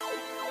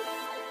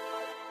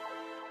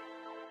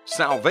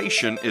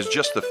Salvation is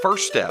just the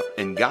first step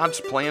in God's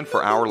plan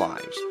for our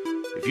lives.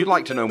 If you'd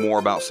like to know more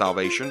about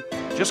salvation,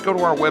 just go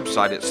to our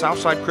website at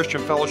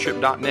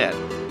southsidechristianfellowship.net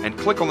and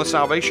click on the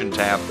Salvation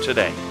tab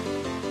today.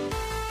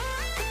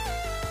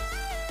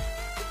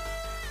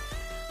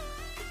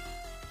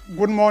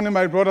 Good morning,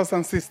 my brothers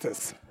and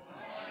sisters.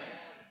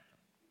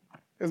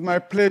 It's my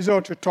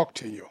pleasure to talk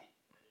to you.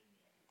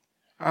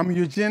 I'm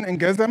Eugene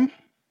Ngezem,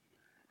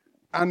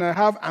 and I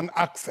have an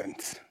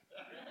accent.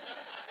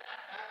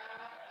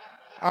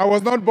 I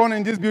was not born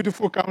in this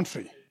beautiful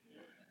country,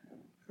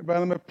 but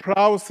I'm a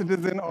proud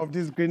citizen of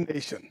this great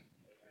nation.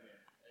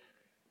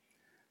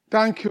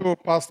 Thank you,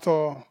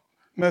 Pastor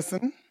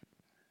Mason,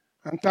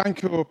 and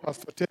thank you,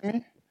 Pastor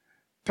Temi.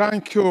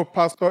 Thank you,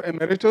 Pastor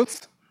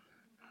Emeritus,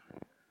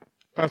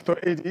 Pastor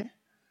Eddie,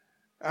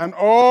 and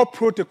all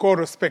protocol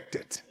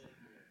respected.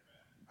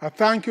 I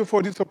thank you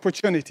for this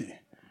opportunity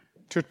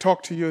to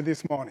talk to you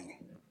this morning.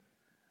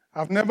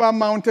 I've never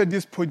mounted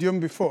this podium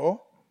before.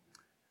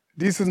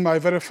 This is my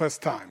very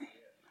first time.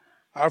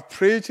 I've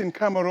preached in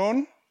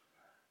Cameroon.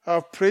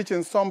 I've preached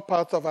in some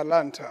parts of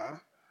Atlanta.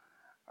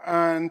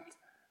 And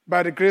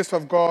by the grace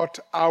of God,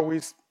 I will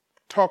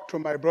talk to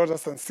my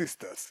brothers and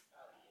sisters.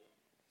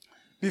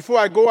 Before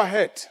I go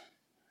ahead,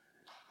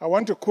 I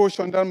want to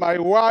caution that my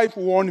wife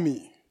warned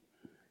me.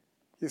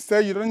 He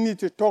said, you don't need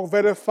to talk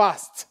very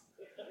fast,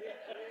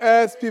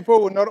 else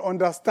people will not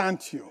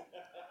understand you.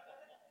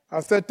 I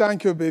said,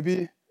 thank you,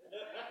 baby.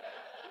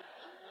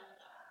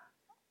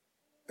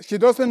 She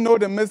doesn't know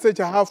the message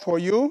I have for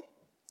you.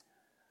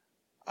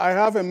 I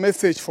have a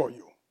message for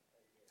you.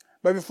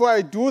 But before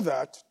I do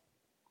that,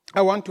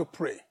 I want to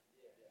pray.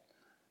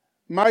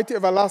 Mighty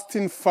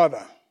everlasting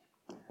Father,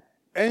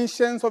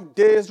 Ancients of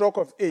days, Rock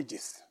of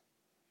ages,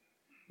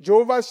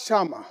 Jehovah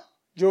Shammah,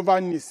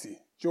 Jehovah Nissi,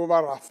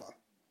 Jehovah Rapha,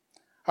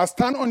 I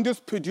stand on this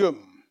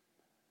podium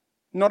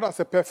not as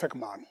a perfect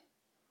man.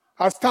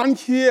 I stand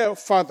here,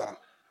 Father,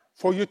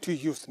 for you to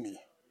use me.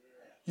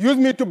 Use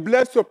me to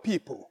bless your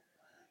people.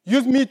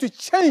 Use me to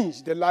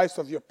change the lives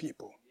of your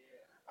people.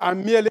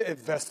 I'm merely a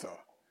vessel.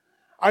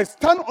 I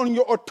stand on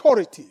your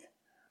authority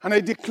and I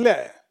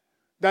declare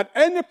that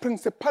any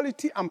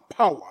principality and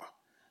power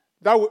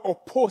that will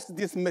oppose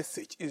this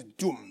message is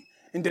doomed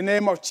in the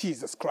name of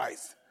Jesus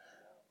Christ.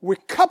 We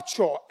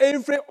capture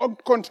every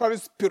contrary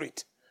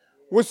spirit.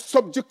 We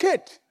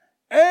subjugate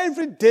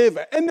every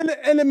devil, any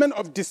element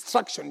of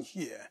distraction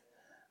here,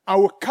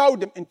 and we cow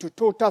them into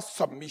total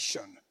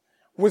submission.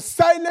 We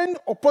silence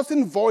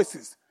opposing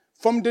voices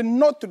from the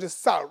north to the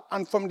south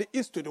and from the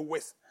east to the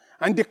west,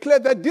 and declare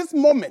that this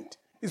moment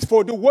is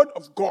for the word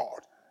of God.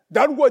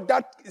 That word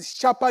that is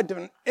sharper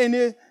than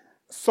any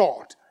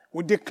sword.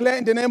 We declare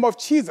in the name of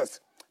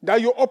Jesus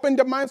that you open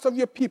the minds of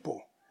your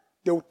people.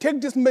 They will take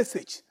this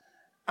message,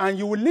 and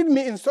you will lead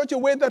me in such a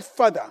way that,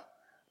 Father,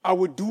 I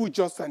will do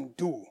just and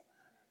do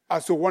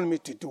as you want me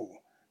to do.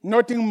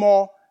 Nothing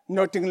more,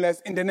 nothing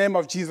less. In the name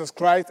of Jesus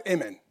Christ,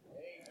 amen.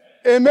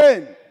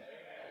 Amen.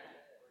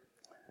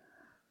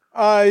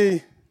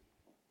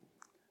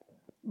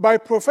 By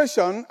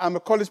profession, I'm a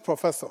college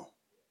professor.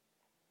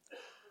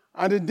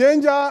 And the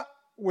danger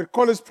with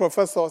college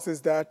professors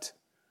is that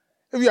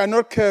if you are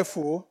not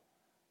careful,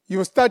 you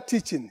will start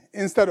teaching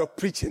instead of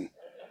preaching.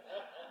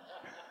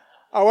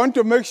 I want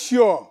to make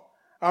sure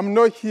I'm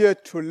not here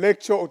to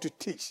lecture or to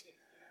teach,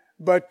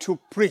 but to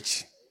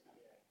preach.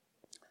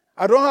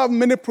 I don't have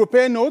many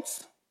prepared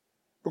notes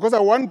because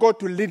I want God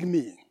to lead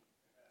me.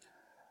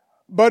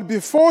 But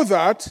before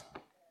that,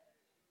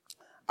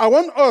 I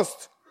want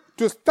us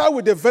to start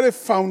with the very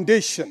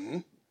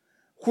foundation,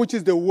 which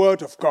is the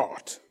Word of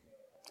God.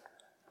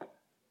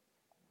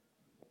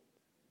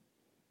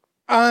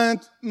 And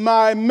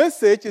my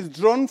message is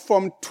drawn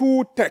from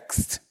two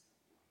texts.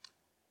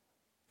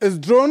 It's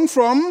drawn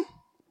from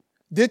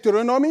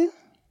Deuteronomy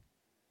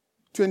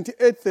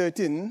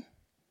 28:13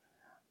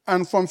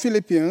 and from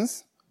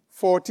Philippians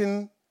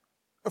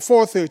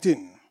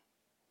 4:13.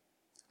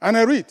 And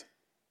I read,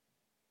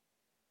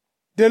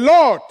 the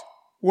Lord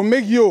will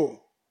make you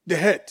the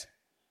head,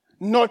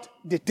 not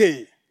the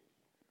tail.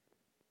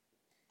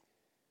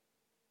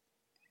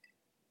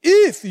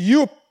 If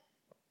you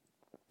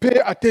pay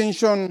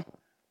attention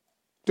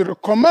to the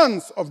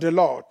commands of the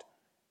Lord,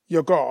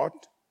 your God,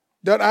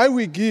 that I'll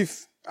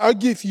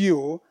give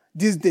you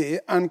this day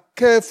and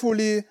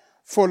carefully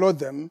follow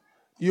them,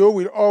 you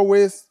will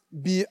always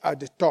be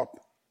at the top,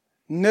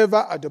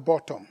 never at the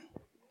bottom.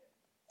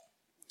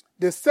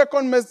 The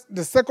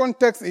second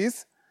text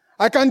is,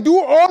 I can do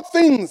all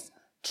things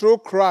through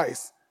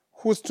Christ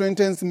who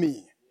strengthens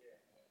me.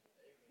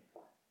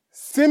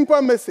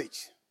 Simple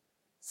message.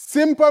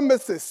 Simple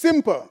message.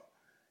 Simple.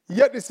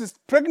 Yet it is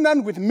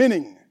pregnant with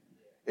meaning.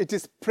 It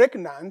is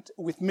pregnant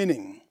with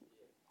meaning.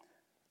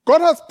 God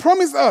has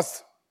promised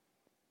us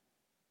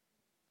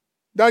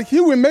that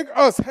he will make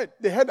us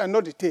the head and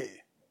not the tail.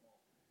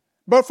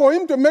 But for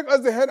him to make us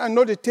the head and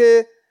not the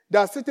tail,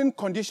 there are certain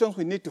conditions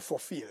we need to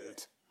fulfill.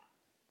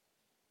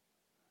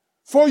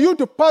 For you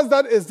to pass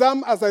that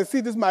exam, as I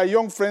see this, my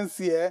young friends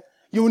here,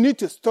 you need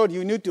to study,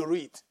 you need to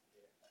read.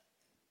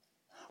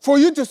 For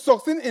you to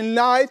succeed in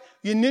life,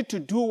 you need to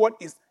do what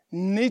is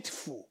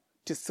needful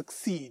to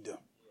succeed.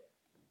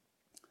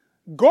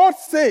 God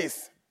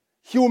says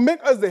he will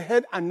make us the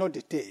head and not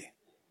the tail.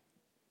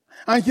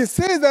 And he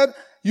says that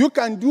you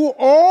can do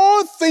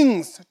all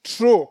things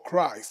through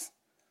Christ,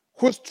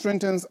 who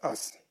strengthens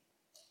us.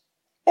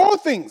 All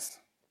things.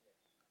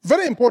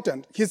 Very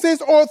important. He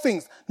says all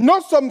things.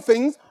 Not some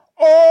things,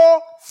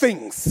 all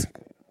things.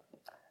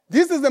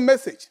 This is the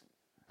message.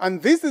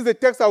 And this is the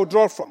text I will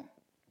draw from.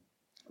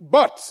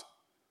 But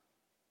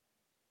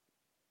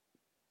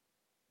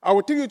I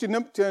will take you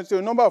to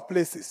a number of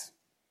places.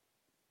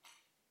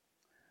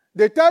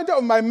 The title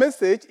of my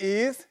message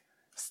is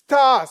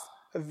Stars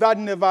That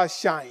Never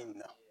Shine.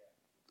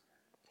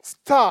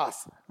 Stars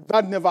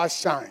that never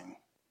shine.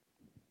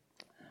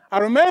 I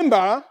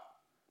remember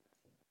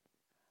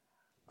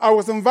I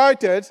was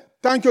invited,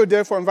 thank you,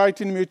 Dave, for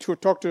inviting me to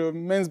talk to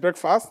men's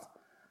breakfast.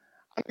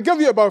 And I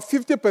gave you about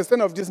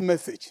 50% of this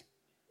message.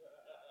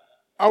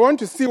 I want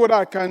to see whether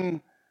I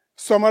can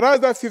summarize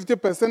that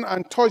 50%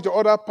 and touch the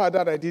other part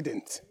that I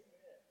didn't.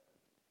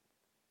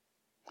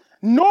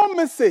 No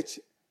message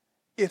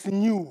is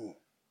new.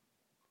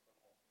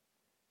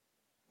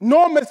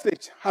 No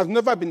message has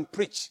never been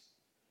preached.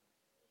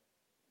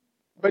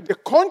 But the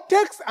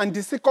context and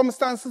the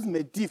circumstances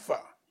may differ.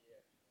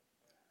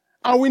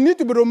 And we need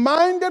to be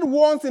reminded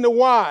once in a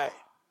while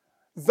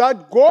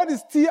that God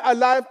is still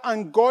alive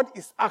and God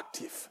is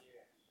active.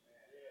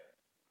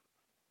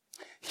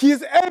 He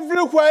is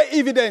everywhere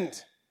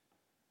evident.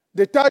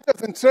 The title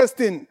is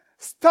interesting.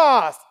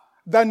 Stars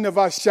that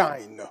never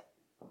shine.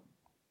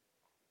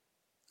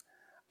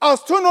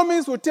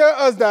 Astronomers will tell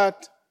us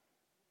that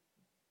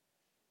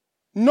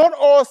not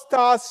all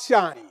stars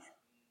shine.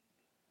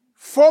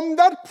 From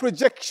that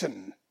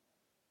projection,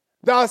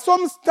 there are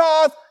some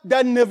stars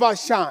that never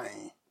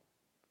shine.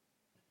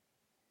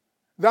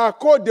 They are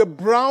called the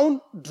brown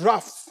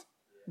dwarfs.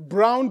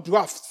 Brown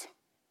dwarfs.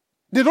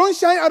 They don't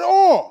shine at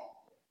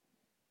all.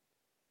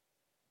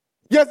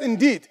 Yes,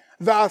 indeed,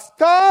 there are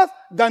stars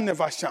that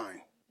never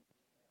shine.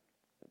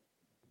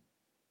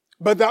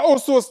 But there are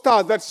also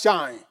stars that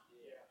shine.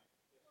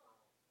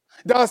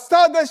 There are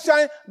stars that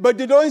shine, but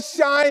they don't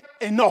shine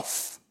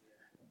enough.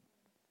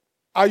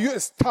 Are you a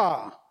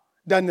star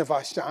that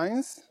never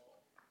shines?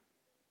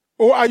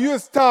 Or are you a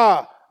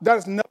star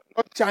that's not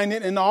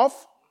shining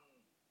enough?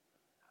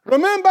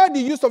 Remember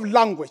the use of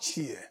language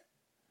here.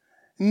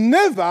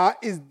 Never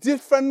is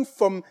different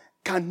from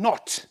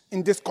cannot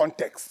in this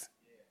context.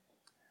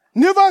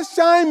 Never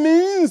shine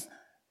means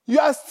you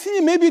are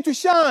still maybe to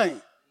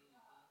shine.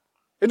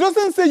 It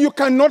doesn't say you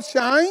cannot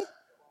shine.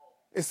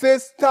 It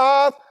says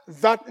stars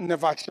that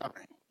never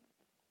shine.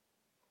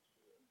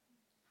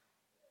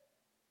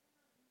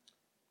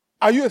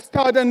 Are you a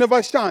star that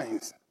never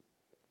shines?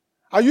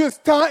 Are you a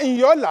star in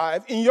your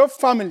life, in your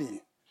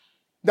family,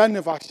 that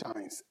never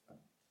shines?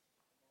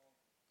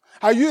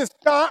 Are you a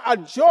star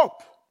at job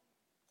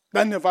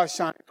that never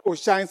shines or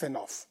shines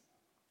enough?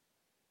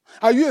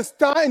 Are you a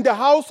star in the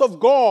house of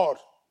God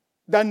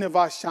that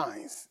never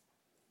shines?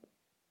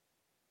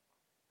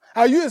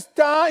 Are you a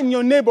star in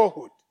your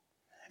neighborhood,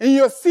 in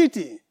your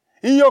city,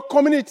 in your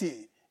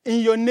community,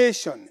 in your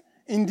nation,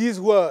 in this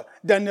world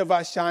that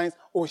never shines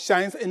or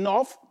shines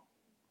enough?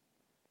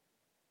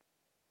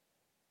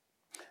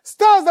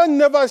 Stars that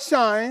never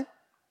shine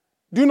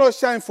do not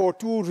shine for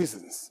two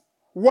reasons.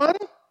 One,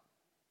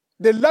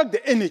 they lack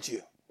the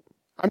energy.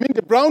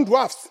 The brown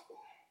dwarfs.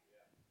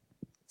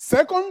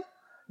 Second,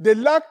 they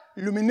lack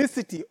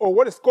luminosity or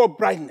what is called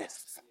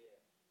brightness.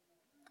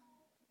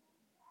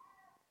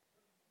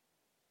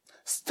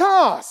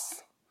 Stars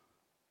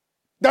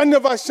that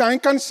never shine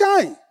can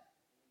shine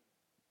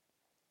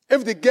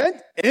if they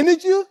get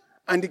energy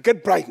and they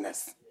get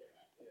brightness.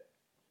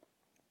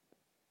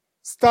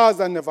 Stars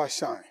that never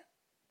shine.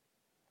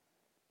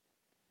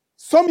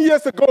 Some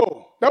years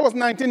ago, that was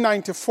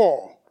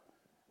 1994,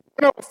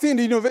 when I was in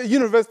the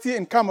university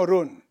in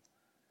Cameroon.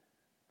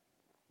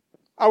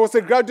 I was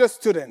a graduate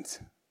student.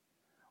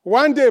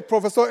 One day,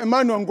 Professor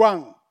Emmanuel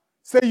Ngwang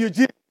said,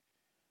 Eugene,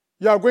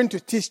 you are going to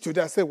teach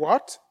today. I said,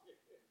 what?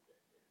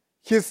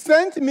 He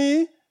sent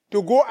me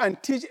to go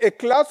and teach a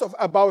class of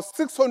about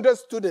 600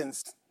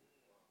 students.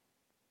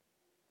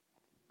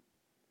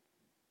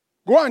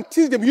 Go and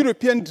teach them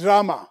European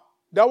drama.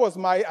 That was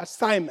my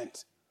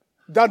assignment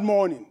that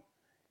morning.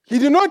 He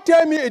did not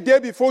tell me a day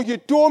before, he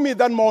told me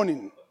that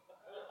morning.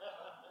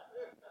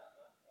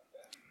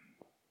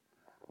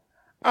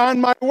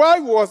 And my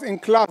wife was in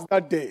class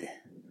that day.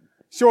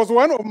 She was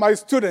one of my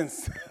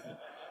students.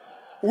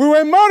 We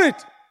were married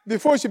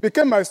before she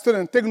became my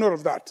student. Take note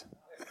of that.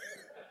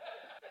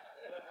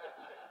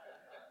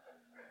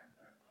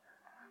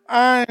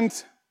 And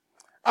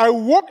I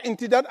walked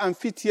into that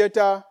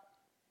amphitheater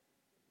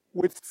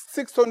with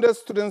 600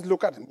 students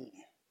look at me.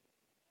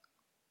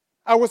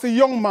 I was a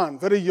young man,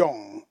 very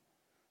young.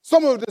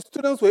 Some of the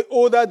students were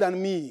older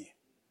than me.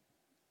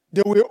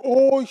 They were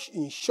all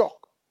in shock.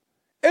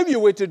 If you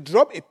were to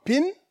drop a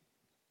pin,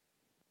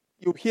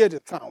 you hear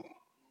the sound.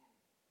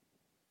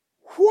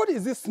 What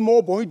is this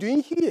small boy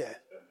doing here?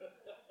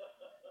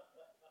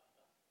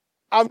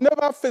 I've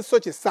never faced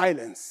such a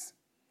silence.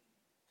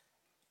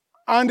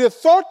 And they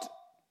thought,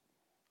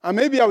 and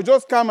maybe I would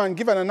just come and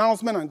give an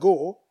announcement and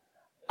go.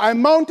 I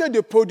mounted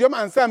the podium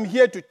and said, I'm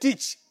here to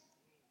teach.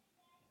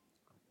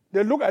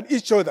 They look at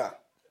each other.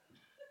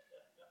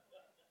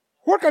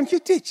 What can he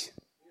teach?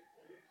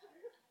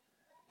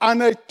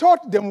 And I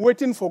taught them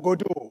Waiting for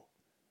Godot,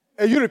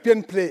 a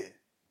European play.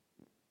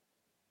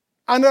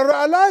 And I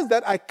realized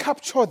that I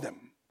captured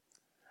them.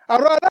 I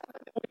realized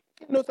that they were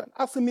taking notes and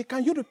asking me,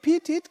 can you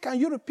repeat it? Can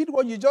you repeat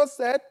what you just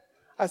said?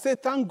 I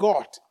said, thank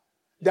God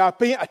they are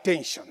paying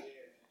attention.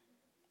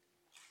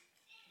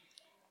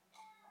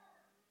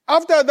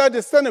 After that,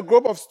 they sent a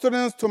group of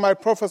students to my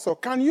professor.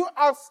 Can you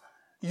ask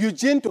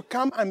Eugene to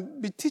come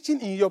and be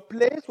teaching in your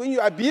place when you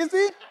are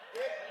busy?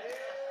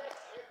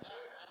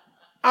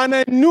 And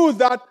I knew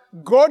that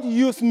God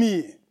used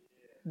me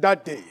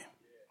that day.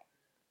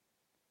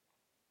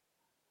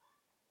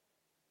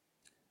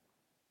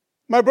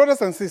 My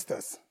brothers and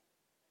sisters,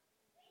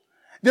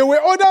 there were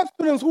other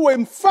students who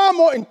were far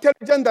more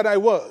intelligent than I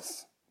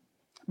was,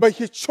 but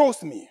he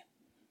chose me.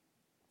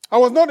 I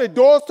was not a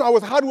dull student, I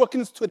was a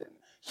hardworking student.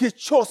 He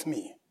chose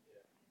me.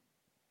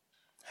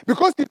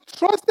 Because he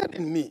trusted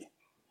in me.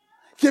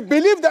 He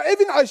believed that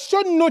even at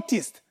short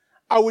notice,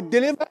 I would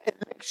deliver a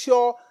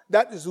lecture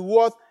that is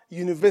worth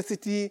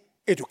university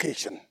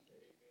education.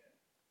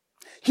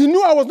 He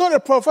knew I was not a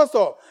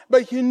professor,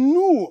 but he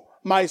knew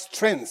my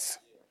strengths.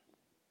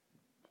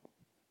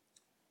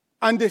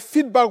 And the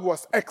feedback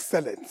was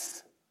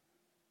excellent.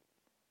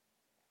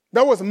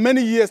 That was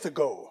many years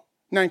ago,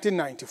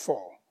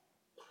 1994.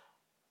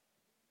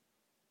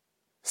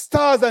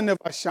 Stars that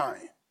never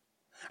shine.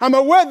 I'm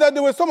aware that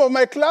there were some of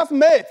my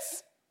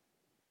classmates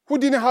who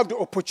didn't have the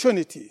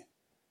opportunity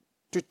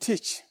to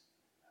teach.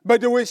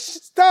 But there were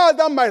stars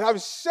that might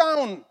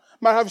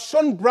have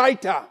shone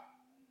brighter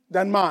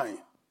than mine.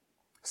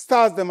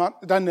 Stars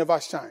that never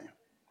shine.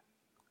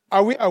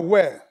 Are we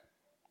aware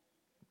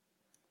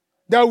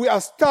that we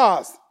are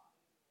stars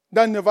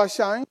that never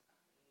shine?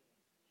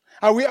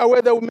 Are we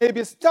aware that we may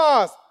be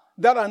stars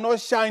that are not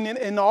shining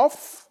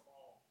enough?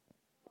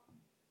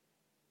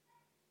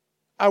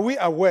 Are we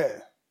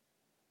aware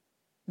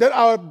that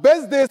our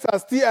best days are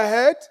still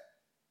ahead?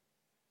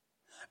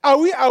 Are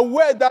we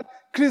aware that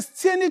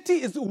Christianity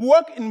is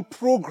work in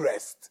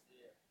progress?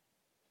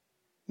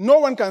 No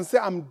one can say,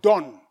 I'm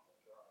done.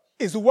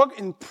 It's work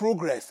in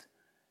progress.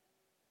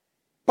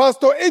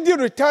 Pastor Eddie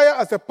retired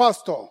as a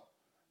pastor,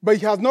 but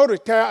he has not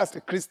retired as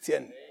a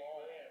Christian.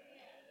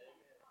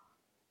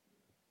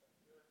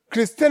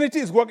 Christianity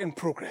is work in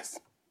progress.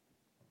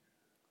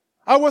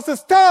 I was a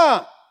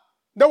star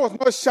that was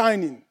not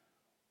shining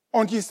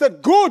until he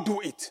said, go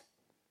do it.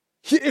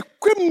 He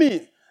equipped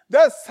me.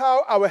 That's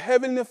how our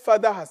Heavenly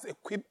Father has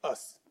equipped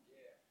us.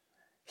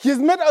 He's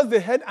made us the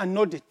head and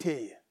not the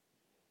tail.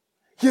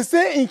 He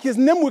said in his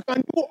name we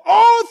can do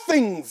all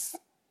things.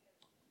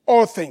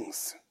 All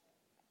things.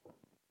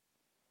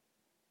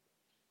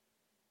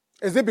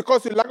 Is it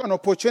because you lack an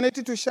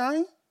opportunity to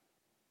shine?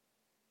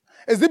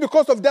 Is it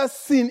because of that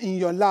sin in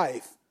your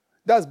life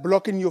that's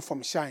blocking you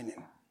from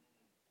shining?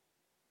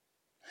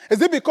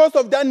 Is it because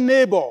of that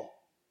neighbor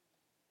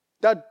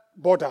that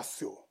bothers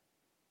you?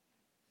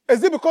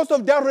 Is it because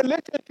of that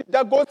relationship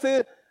that God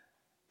says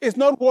is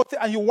not worth it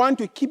and you want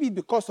to keep it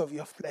because of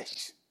your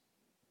flesh?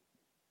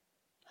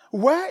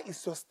 Why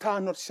is your star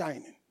not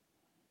shining?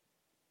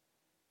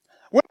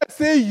 When I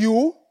say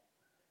you,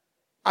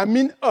 I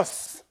mean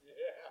us.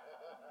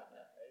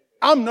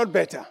 I'm not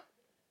better.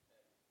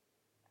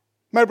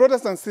 My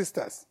brothers and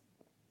sisters,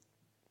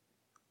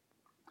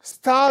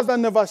 stars that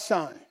never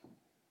shine.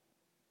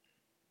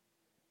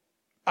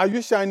 Are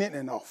you shining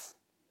enough?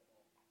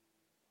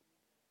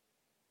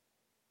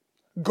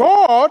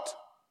 God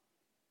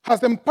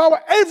has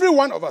empowered every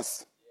one of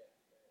us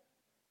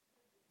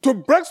to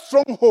break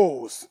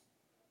strongholds.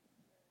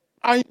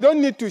 And you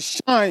don't need to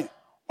shine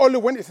only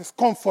when it is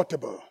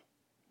comfortable.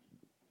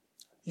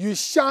 You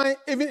shine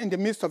even in the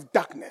midst of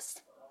darkness.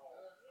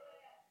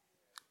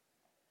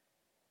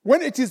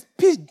 When it is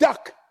pitch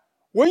dark,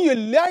 when you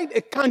light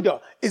a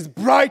candle, it's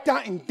brighter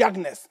in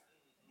darkness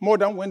more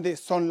than when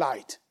there's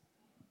sunlight.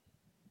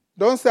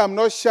 Don't say I'm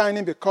not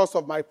shining because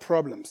of my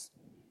problems.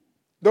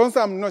 Don't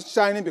say I'm not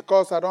shining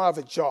because I don't have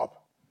a job.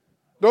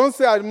 Don't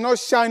say I'm not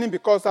shining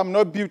because I'm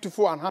not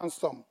beautiful and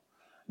handsome.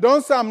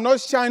 Don't say I'm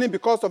not shining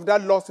because of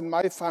that loss in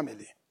my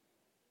family.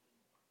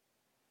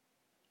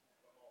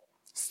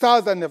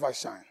 Stars that never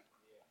shine.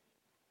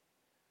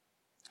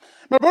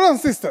 My brothers and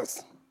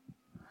sisters,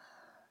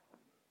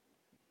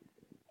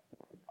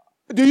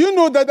 do you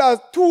know that there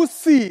are two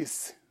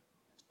seas?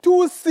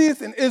 Two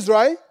seas in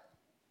Israel?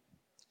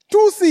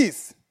 Two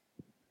seas.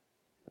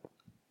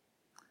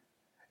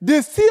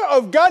 The Sea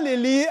of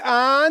Galilee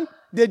and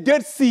the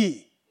Dead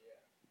Sea.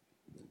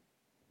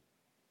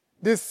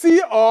 The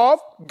Sea of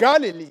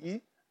Galilee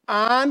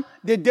and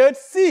the Dead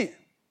Sea.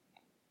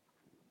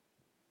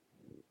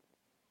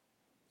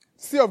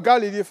 Sea of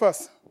Galilee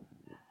first.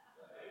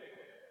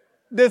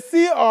 The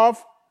Sea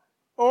of,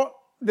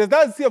 there's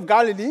that Sea of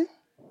Galilee,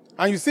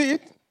 and you see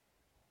it.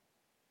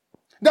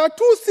 There are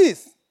two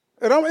seas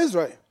around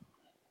Israel.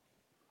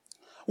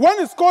 One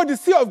is called the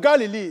Sea of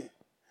Galilee.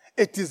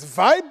 It is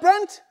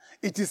vibrant.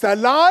 It is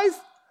alive.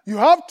 You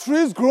have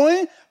trees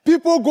growing.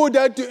 People go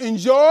there to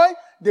enjoy.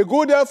 They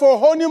go there for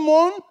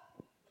honeymoon.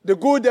 They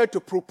go there to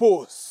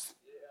propose.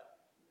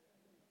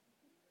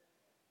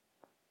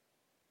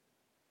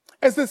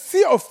 It's a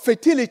sea of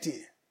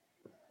fertility.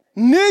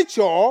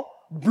 Nature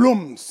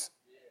blooms.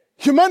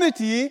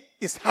 Humanity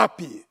is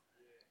happy.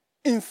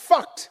 In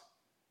fact,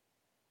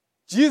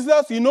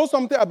 Jesus, you know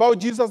something about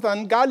Jesus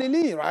and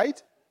Galilee,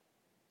 right?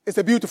 It's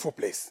a beautiful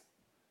place.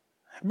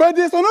 But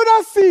there's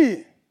another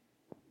sea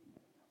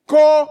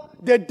called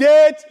the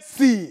Dead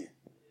Sea.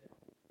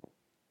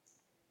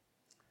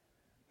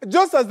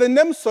 Just as the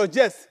name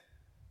suggests,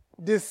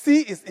 the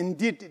sea is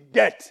indeed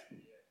dead.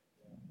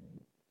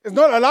 It's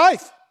not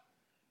alive.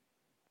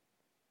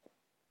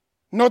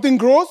 Nothing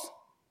grows.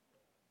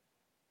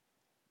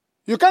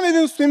 You can't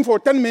even swim for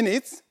 10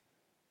 minutes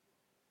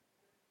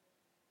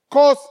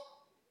because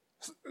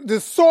the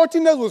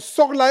saltiness will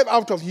suck life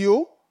out of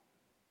you.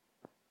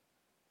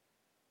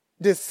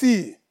 The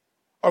Sea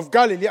of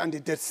Galilee and the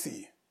Dead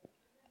Sea.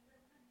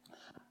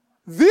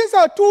 These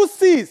are two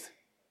seas.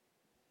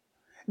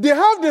 They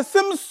have the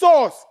same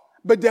source,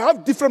 but they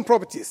have different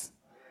properties.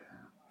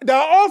 They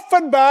are all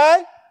fed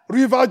by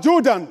River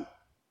Jordan.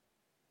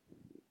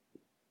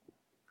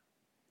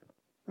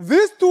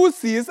 These two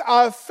seas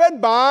are fed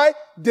by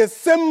the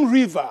same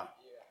river,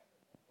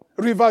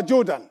 River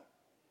Jordan.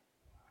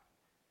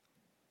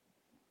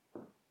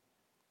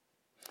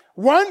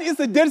 One is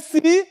a Dead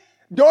Sea,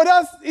 the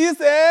other is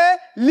a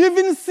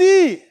living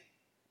sea.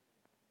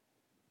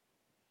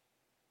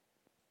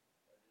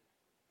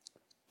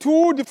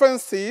 Two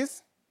different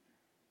seas,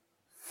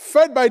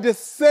 fed by the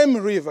same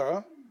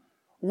river.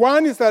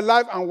 One is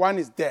alive and one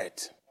is dead.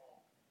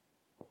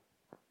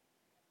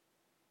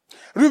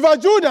 River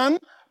Jordan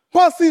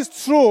passes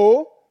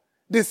through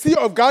the Sea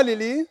of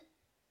Galilee.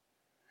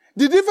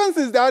 The difference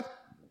is that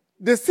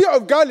the Sea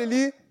of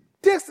Galilee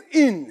takes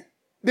in.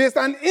 There's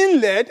an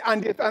inlet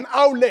and there's an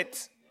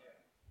outlet.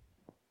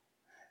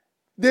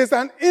 There's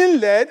an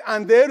inlet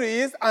and there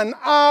is an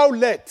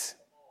outlet.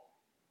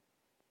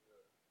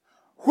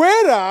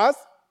 Whereas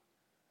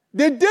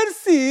the Dead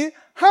Sea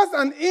has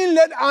an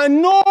inlet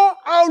and no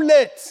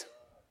outlet.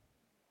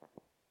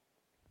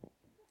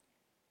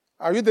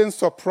 Are you then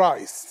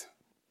surprised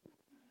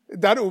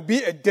that it will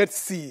be a Dead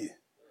Sea?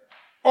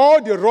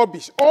 All the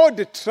rubbish, all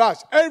the trash,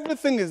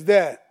 everything is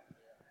there.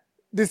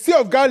 The Sea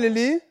of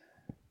Galilee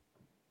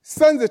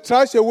sends the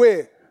trash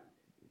away,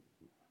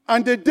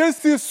 and the Dead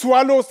Sea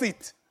swallows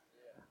it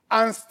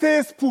and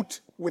stays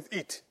put with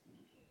it.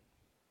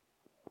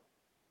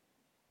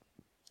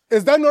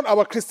 Is that not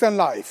our Christian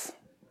life?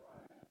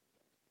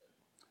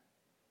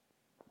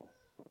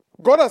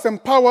 God has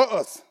empowered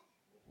us.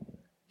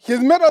 He's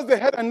made us the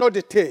head and not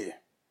the tail.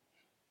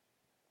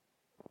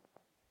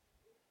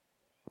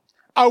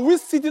 Are we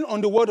sitting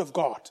on the word of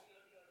God?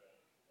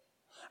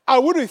 Are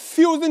we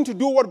refusing to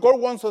do what God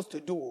wants us to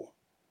do?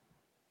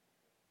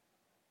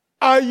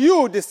 Are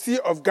you the Sea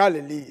of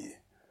Galilee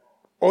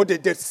or the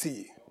Dead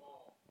Sea?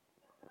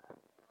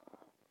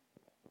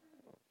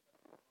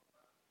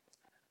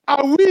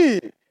 Are we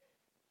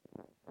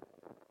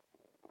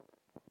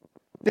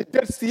the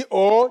Dead Sea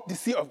or the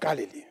Sea of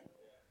Galilee?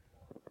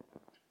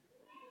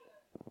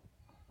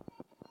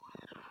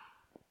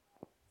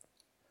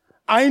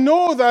 I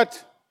know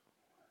that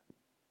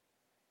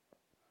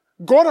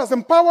God has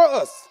empowered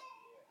us.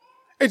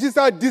 It is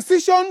our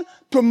decision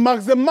to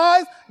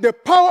maximize the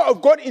power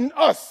of God in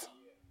us.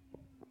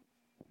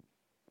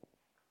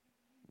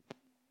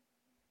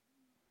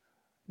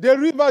 The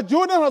River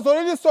Jordan has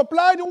already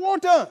supplied the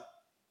water.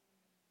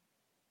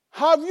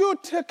 Have you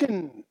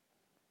taken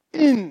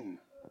in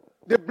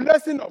the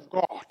blessing of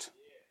God,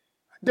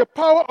 the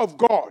power of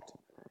God,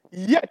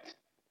 yet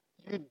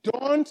you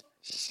don't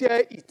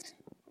share it?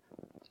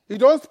 You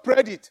don't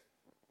spread it.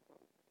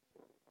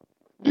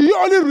 Do you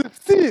only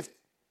receive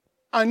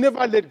and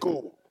never let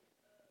go?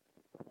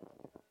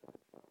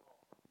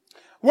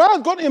 Where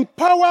has God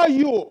empower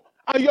you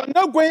and you are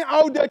not going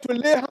out there to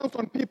lay hands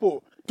on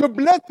people, to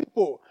bless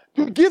people,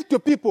 to give to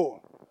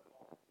people?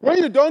 When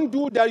you don't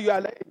do that, you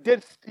are like a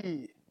Dead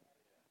Sea.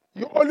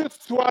 You always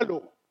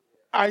swallow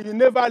and you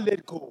never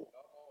let go.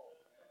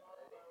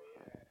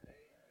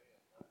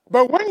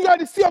 But when you are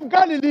the Sea of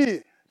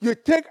Galilee, you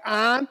take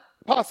and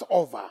pass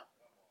over.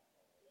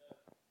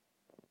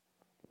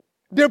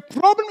 The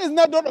problem is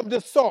not that of the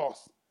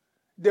source.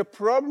 The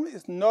problem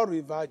is not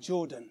River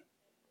Jordan.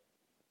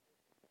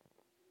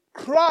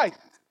 Christ,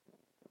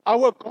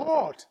 our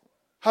God,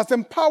 has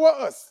empowered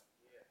us.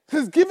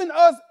 He's given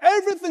us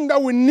everything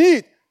that we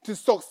need to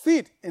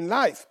succeed in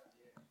life.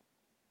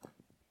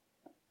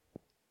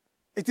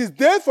 It is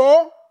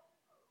therefore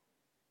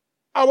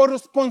our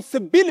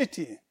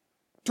responsibility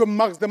to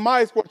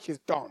maximize what He's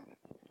done.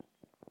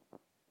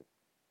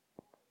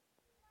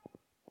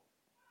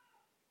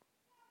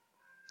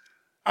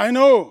 I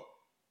know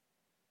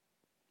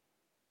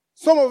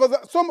some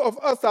of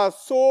us are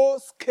so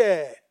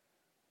scared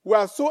we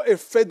are so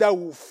afraid that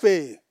we'll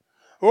fail.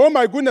 Oh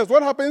my goodness,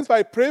 what happens if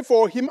I pray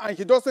for him and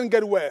he doesn't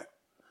get well?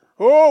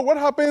 Oh, what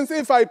happens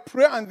if I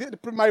pray and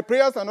my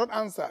prayers are not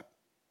answered?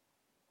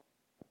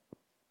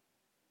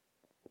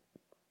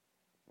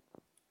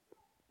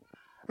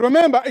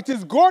 Remember, it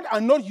is God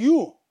and not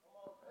you.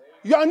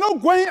 You are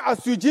not going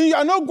as Eugene.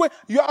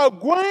 You are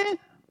going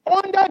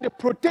under the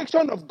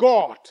protection of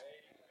God.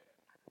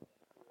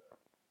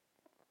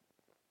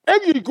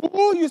 If you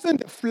go using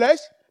the flesh,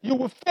 you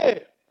will fail.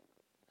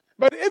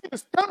 But if you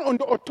stand on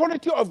the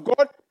authority of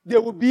God,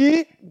 there will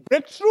be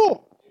breakthrough.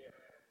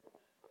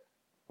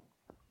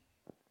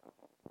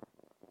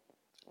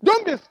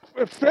 Don't be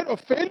afraid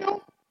of failure.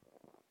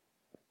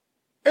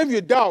 If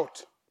you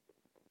doubt,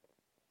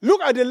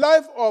 look at the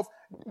life of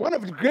one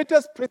of the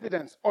greatest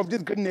presidents of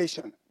this great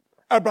nation,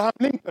 Abraham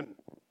Lincoln.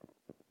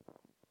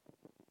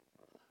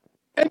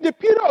 In the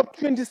period of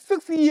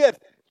 26 years,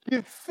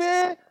 he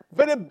failed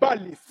very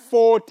badly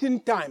 14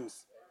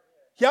 times.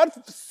 He had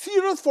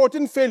serious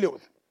 14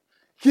 failures.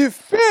 He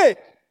failed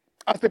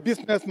as a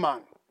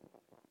businessman.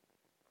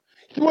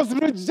 He was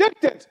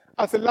rejected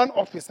as a land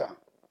officer.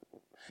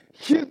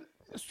 His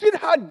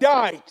sweetheart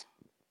died.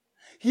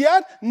 He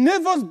had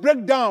nervous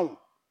breakdown.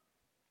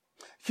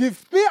 He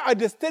failed at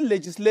the state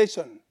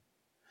legislation.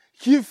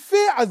 He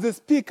failed as the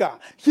speaker.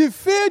 He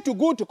failed to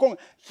go to Congress.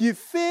 He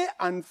failed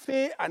and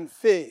failed and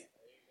failed.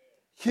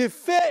 He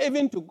failed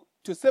even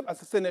to serve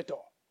as a senator.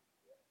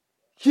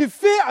 He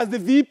failed as the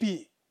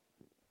VP.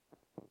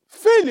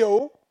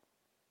 Failure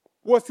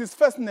was his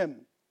first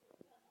name.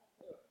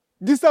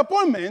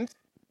 Disappointment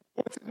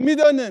was his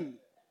middle name.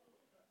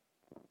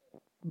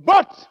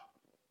 But,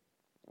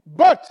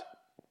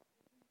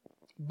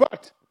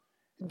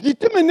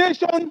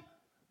 determination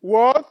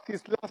was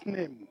his last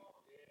name.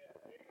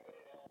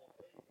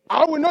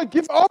 I will not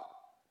give up,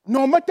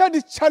 no matter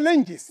the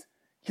challenges.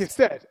 He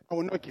said, I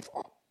will not give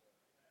up.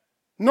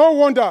 No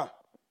wonder,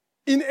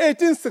 in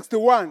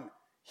 1861,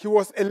 he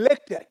was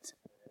elected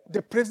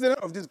the president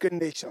of this great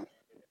nation.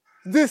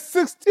 The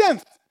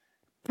 16th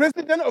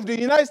president of the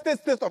United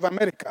States of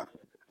America,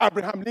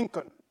 Abraham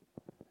Lincoln.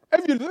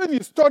 If you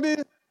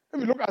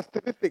look at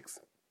statistics,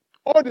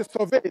 all the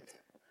surveys,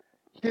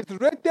 he's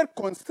rated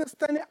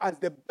consistently as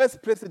the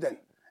best president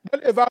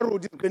that ever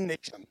ruled this great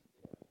nation.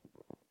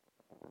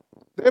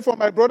 Therefore,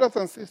 my brothers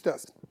and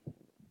sisters,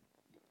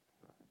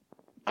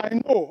 I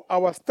know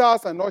our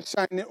stars are not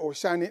shining or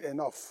shining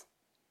enough.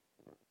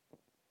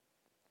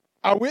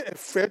 Are we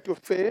afraid to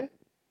fail?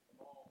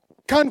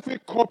 Can't we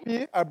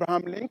copy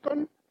Abraham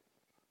Lincoln,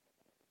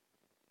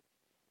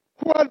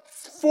 who had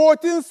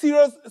 14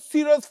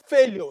 serious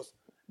failures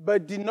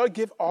but did not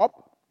give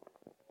up?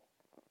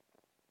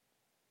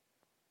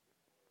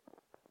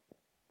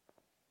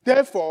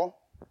 Therefore,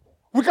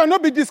 we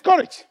cannot be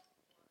discouraged.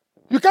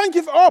 You can't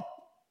give up.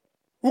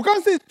 We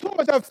can't say too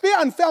much. I've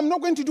failed and failed. I'm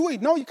not going to do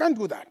it. No, you can't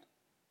do that.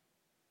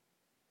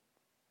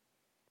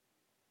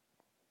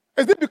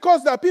 Is it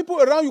because there are people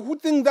around you who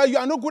think that you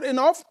are not good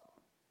enough?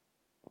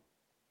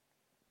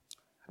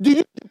 Do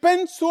you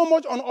depend so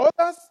much on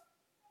others?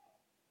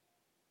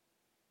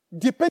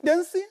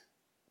 Dependency?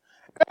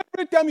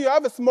 Every time you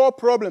have a small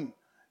problem,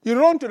 you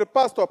run to the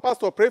pastor,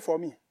 Pastor, pray for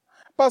me.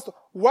 Pastor,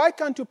 why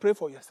can't you pray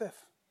for yourself?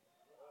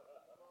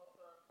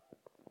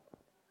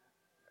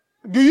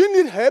 Do you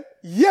need help?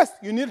 Yes,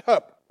 you need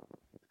help.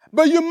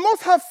 But you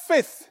must have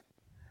faith.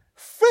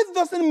 Faith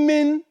doesn't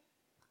mean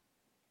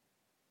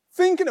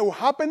thinking it will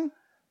happen.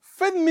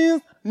 Faith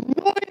means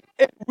knowing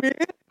it will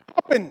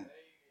happen.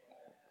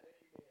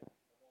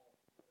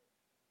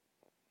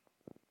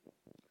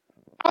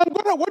 And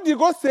God, what did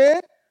God say?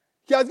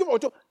 He has given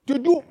authority to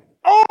do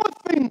all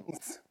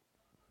things.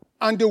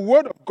 And the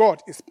word of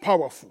God is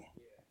powerful.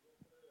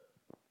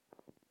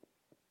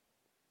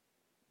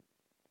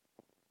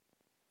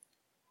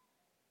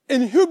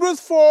 In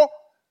Hebrews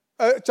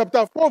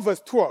chapter 4,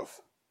 verse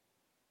 12,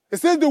 it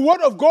says the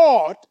word of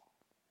God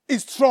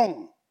is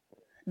strong.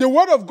 The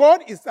word of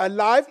God is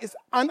alive, is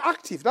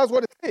active. That's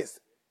what it says.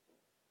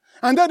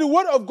 And that the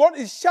word of God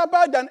is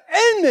sharper than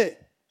any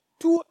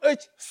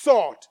two-edged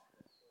sword.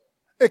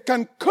 It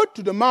can cut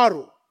to the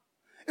marrow.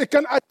 It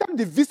can attack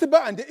the visible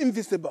and the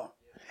invisible.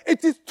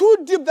 It is too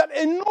deep that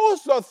it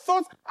knows your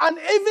thoughts and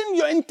even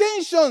your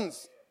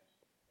intentions.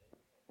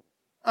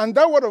 And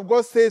that word of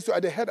God says you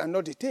are the head and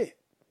not the tail.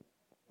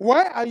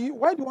 Why do you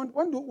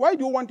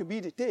want to be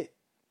the tail?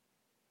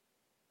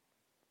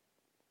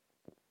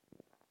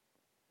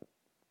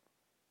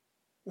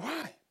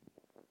 Why?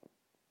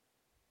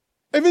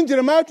 Even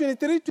Jeremiah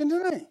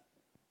 23:29.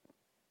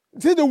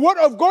 See, the word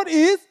of God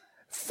is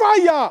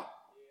fire.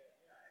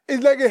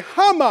 It's like a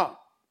hammer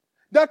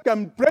that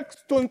can break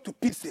stone to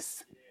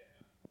pieces.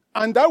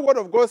 And that word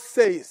of God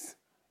says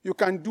you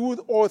can do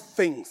all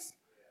things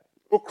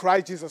through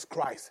Christ Jesus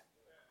Christ.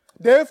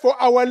 Therefore,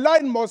 our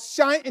light must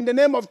shine in the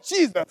name of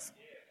Jesus.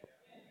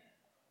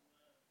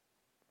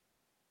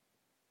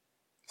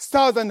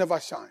 Stars that never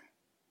shine.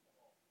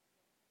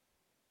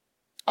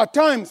 At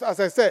times, as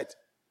I said,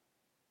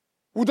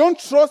 we don't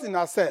trust in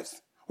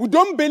ourselves. We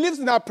don't believe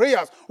in our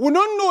prayers. We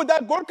don't know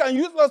that God can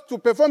use us to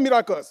perform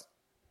miracles.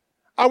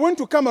 I went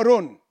to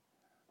Cameroon,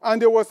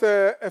 and there was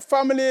a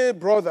family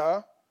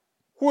brother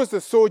who was a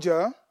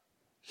soldier.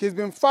 He's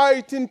been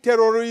fighting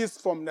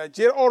terrorists from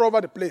Nigeria all over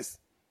the place.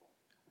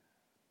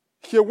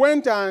 He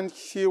went and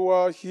his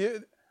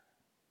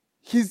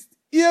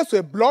ears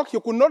were blocked. He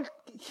could not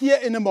hear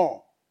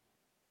anymore.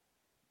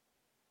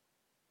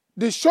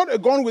 They shot a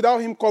gun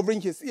without him covering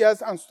his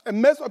ears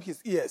and messed up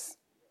his ears.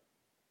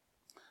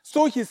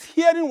 So his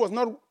hearing was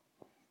not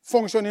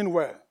functioning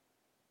well.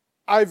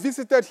 I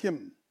visited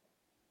him.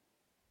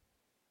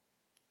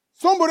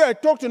 Somebody I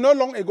talked to not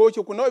long ago,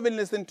 she could not even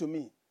listen to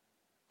me.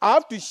 I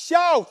have to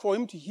shout for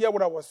him to hear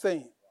what I was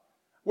saying.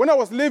 When I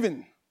was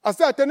leaving, I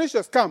said,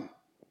 Athanasius, come.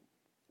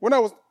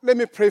 Let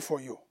me pray for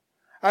you.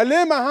 I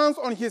lay my hands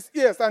on his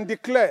ears and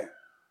declare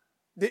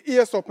the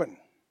ears open.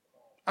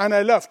 And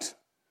I left.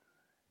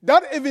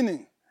 That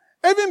evening,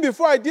 even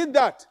before I did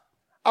that,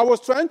 I was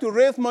trying to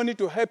raise money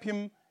to help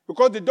him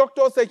because the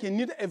doctor said he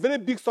needed a very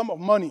big sum of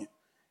money.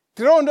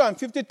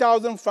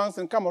 350,000 francs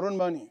in Cameroon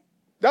money.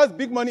 That's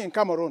big money in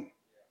Cameroon.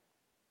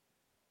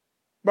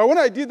 But when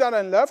I did that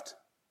and left,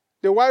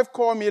 the wife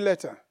called me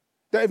later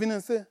that evening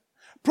and said,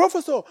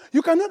 Professor,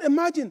 you cannot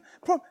imagine.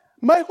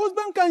 My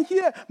husband can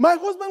hear. My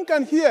husband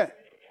can hear.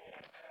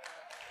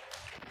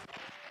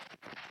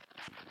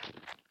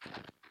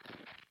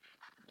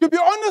 To be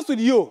honest with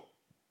you,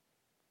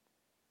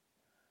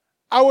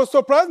 I was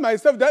surprised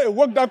myself that it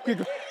worked that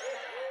quickly.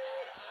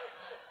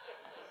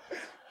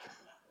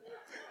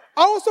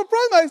 I was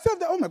surprised myself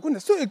that, oh my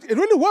goodness, so it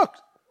really worked.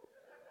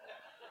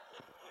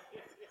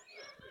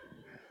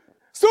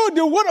 So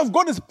the word of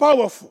God is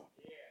powerful.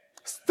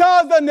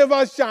 Stars that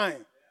never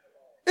shine.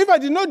 If I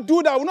did not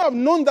do that, I would not have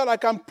known that I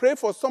can pray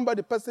for somebody,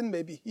 the person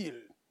may be healed.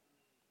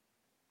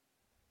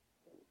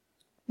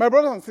 My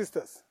brothers and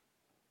sisters,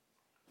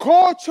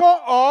 culture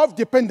of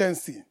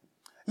dependency.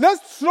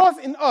 Let's trust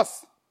in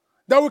us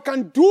that we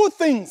can do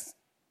things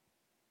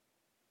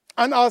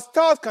and our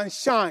stars can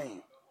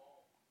shine.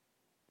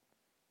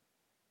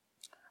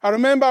 I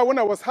remember when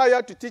I was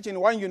hired to teach in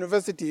one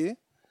university,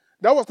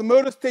 that was the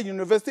Murray State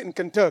University in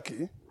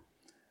Kentucky.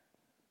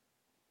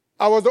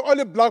 I was the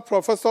only black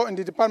professor in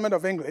the Department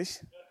of English.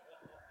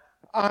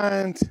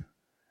 And,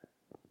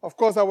 of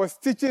course, I was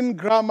teaching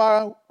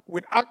grammar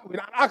with an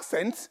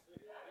accent.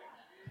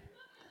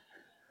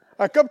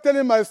 I kept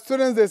telling my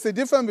students there's a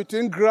difference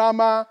between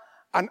grammar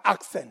and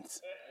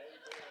accent.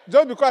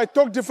 Just because I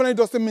talk differently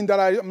doesn't mean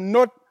that I am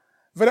not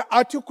very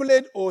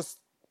articulate or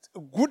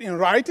good in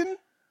writing.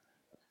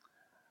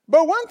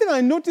 But one thing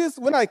I noticed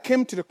when I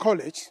came to the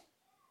college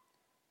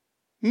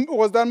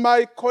was that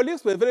my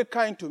colleagues were very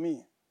kind to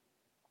me.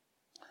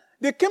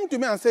 They came to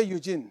me and said,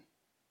 Eugene,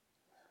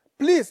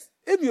 please,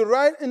 if you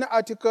write in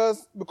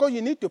articles, because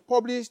you need to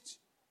publish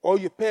or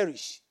you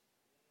perish.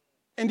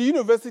 In the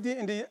university,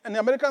 in the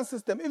American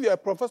system, if you're a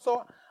professor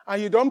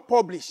and you don't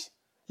publish,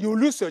 you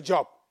lose your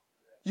job.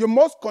 You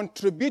must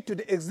contribute to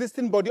the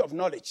existing body of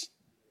knowledge.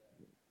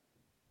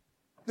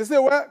 They say,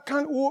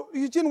 well,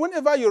 Eugene,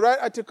 whenever you write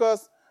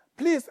articles,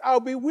 please, I'll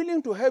be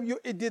willing to help you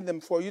edit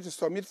them for you to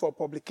submit for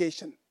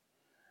publication.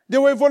 They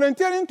were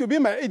volunteering to be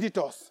my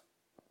editors.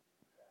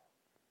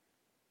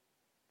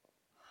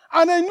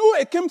 And I knew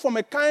it came from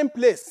a kind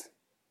place.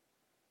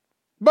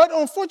 But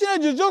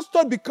unfortunately, you just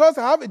thought because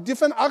I have a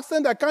different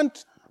accent, I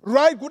can't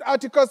write good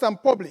articles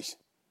and publish.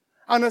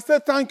 And I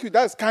said, thank you,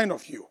 that's kind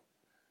of you.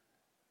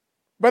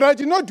 But I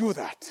did not do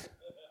that.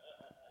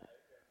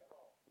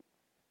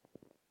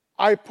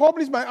 I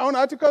published my own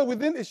article.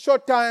 Within a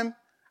short time,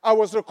 I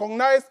was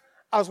recognized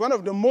as one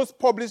of the most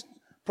published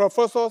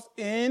professors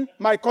in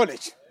my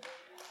college.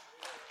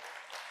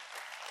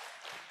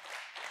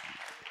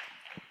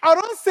 I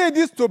don't say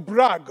this to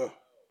brag.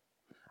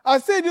 I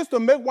say this to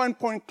make one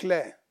point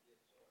clear.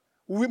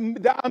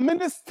 There are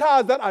many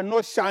stars that are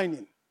not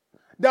shining.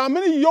 There are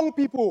many young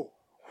people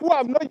who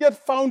have not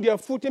yet found their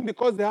footing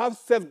because they have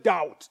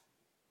self-doubt.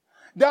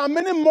 There are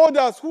many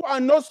mothers who are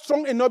not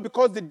strong enough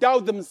because they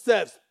doubt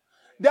themselves.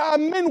 There are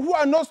men who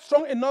are not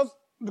strong enough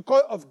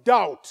because of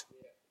doubt.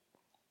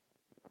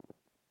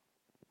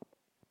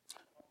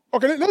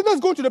 Okay, let's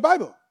go to the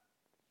Bible.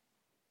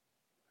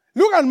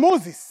 Look at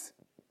Moses.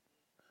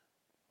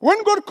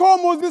 When God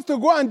called Moses to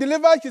go and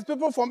deliver his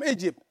people from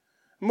Egypt,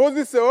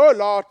 Moses said, oh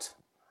Lord,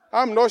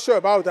 I'm not sure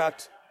about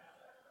that.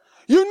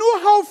 You know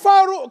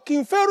how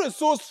King Pharaoh is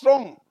so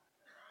strong,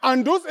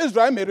 and those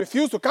Israelites may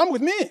refuse to come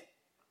with me.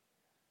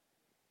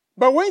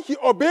 But when he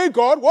obeyed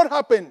God, what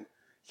happened?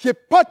 He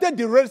parted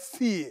the Red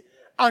Sea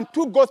and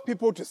took God's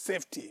people to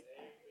safety.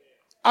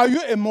 Are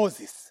you a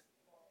Moses?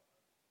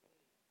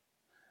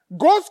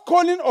 God's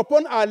calling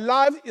upon our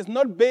lives is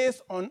not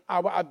based on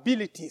our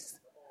abilities.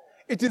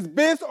 It is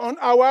based on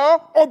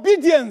our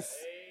obedience.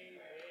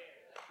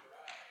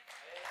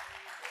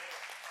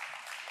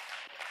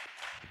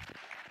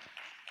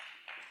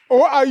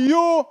 Or are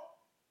you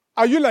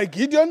like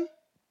Gideon?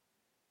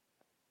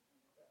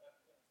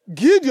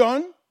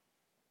 Gideon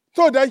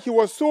thought that he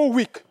was so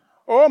weak.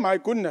 Oh my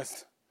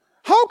goodness.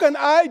 How can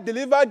I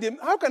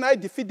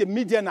defeat the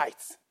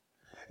Midianites?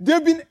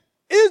 They've been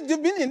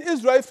in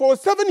Israel for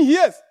 7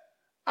 years.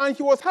 And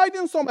he was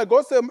hiding somewhere.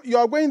 God said, you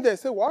are going there.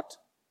 Say, what?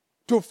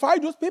 To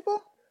fight those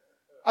people?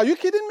 Are you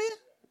kidding me?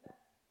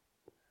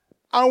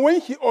 And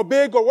when he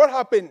obeyed God, what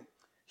happened?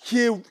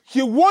 He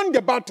won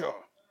the battle.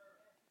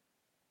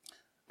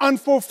 And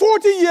for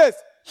 40 years,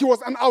 he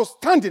was an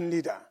outstanding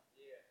leader.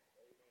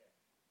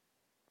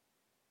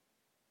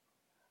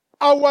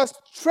 Our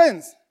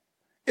strength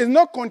is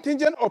not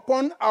contingent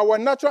upon our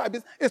natural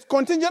ability. It's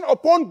contingent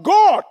upon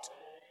God.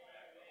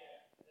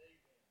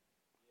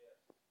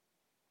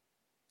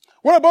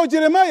 What about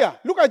Jeremiah?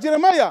 Look at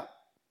Jeremiah.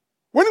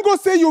 When God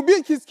said you'll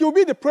be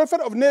the prophet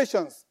of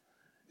nations,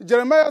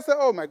 Jeremiah said,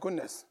 oh my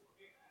goodness.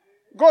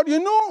 God,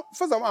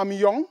 first of all, I'm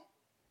young,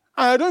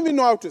 and I don't even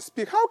know how to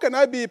speak. How can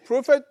I be a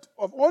prophet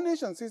of all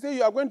nations? He said,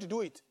 you are going to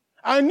do it.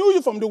 I knew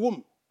you from the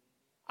womb.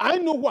 I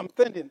know who I'm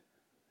sending.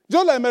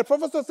 Just like my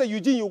professor said,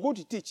 Eugene, you go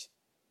to teach.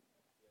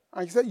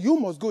 And he said, you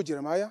must go,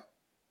 Jeremiah.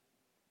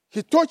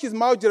 He touched his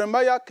mouth.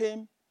 Jeremiah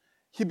came.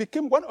 He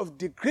became one of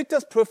the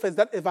greatest prophets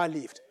that ever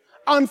lived.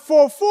 And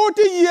for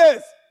 40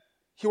 years,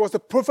 he was a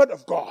prophet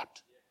of God.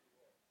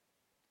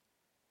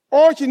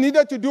 All he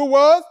needed to do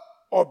was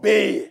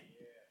obey.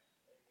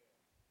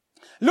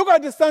 Look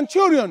at the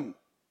centurion.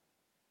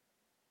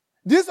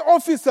 This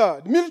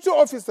officer, the military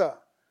officer,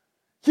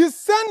 he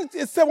sent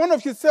one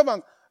of his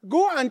servants,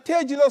 go and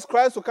tell Jesus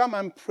Christ to come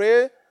and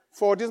pray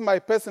for this my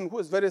person who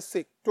is very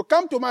sick, to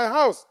come to my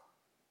house.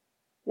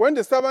 When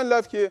the servant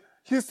left here,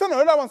 he sent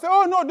another one, say,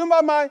 oh no,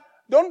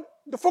 don't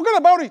forget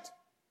about it.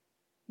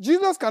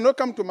 Jesus cannot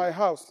come to my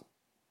house.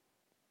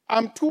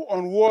 I'm too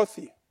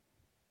unworthy.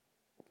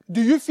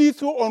 Do you feel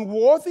too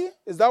unworthy?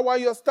 Is that why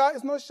your star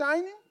is not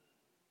shining?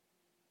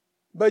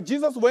 But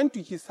Jesus went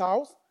to his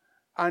house,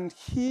 and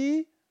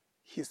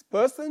his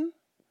person,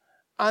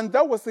 and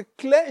that was a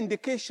clear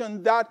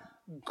indication that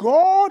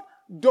God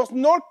does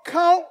not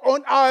count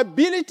on our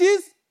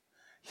abilities.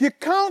 He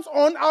counts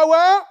on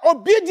our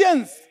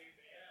obedience.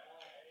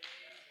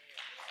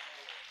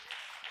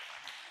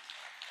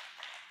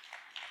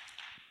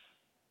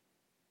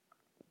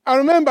 I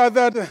remember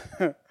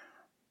that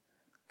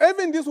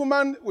even this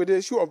woman with the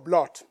issue of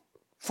blood,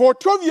 for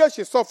 12 years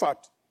she suffered.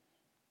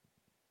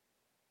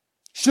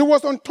 She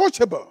was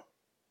untouchable.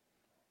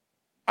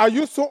 Are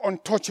you so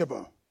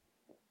untouchable?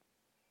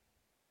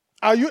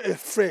 Are you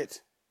afraid?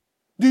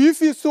 Do you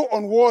feel so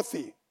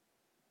unworthy?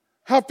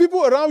 Have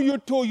people around you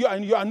told you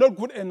and you are not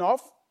good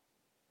enough?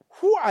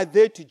 Who are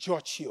they to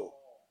judge you?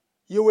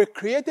 You were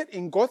created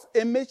in God's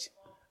image,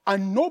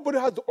 and nobody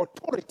has the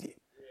authority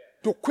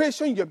to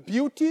question your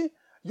beauty,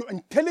 your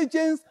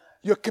intelligence,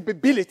 your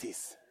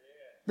capabilities,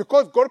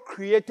 because God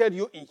created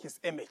you in his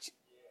image.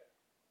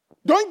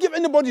 Don't give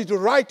anybody the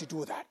right to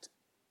do that.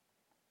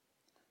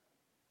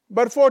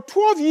 But for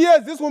 12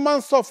 years, this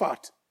woman suffered.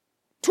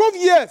 12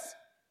 years.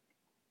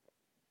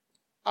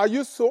 Are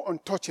you so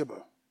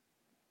untouchable?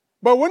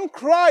 But when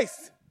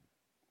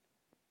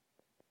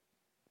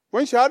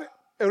she had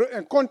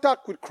a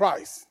contact with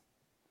Christ,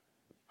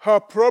 her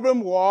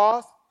problem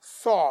was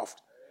solved.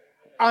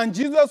 And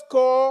Jesus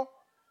called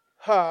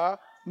her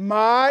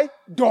my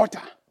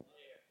daughter.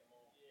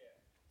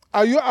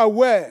 Are you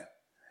aware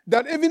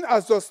that even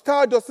as your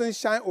star doesn't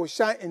shine or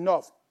shine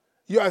enough,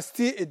 you are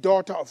still a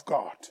daughter of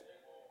God?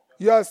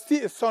 You are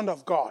still a son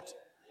of God.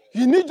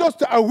 You need just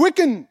to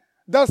awaken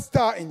that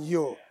star in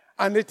you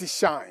and let it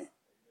shine.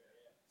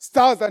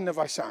 Stars that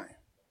never shine.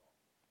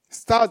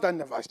 Stars that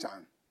never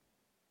shine.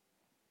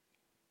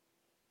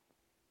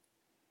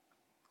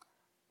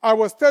 I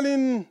was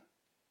telling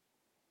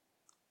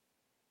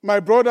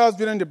my brothers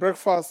during the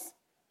breakfast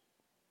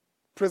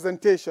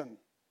presentation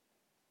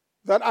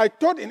that I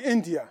taught in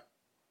India.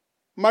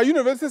 My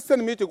university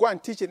sent me to go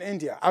and teach in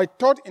India. I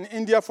taught in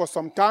India for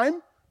some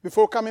time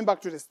before coming back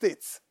to the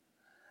States.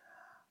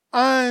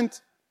 And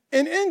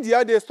in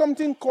India, there's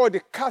something called the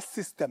caste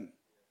system.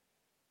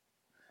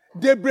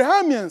 The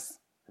Brahmins,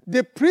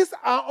 the priests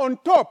are on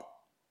top.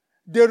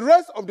 The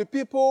rest of the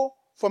people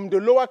from the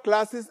lower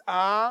classes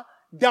are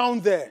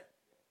down there.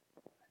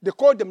 They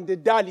call them the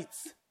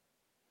Dalits.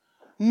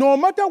 No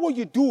matter what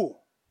you do,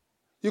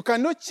 you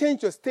cannot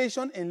change your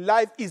station in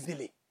life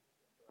easily.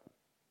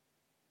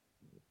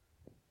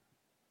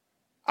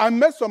 I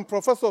met some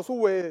professors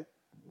who were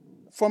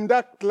from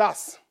that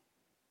class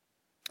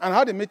and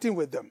had a meeting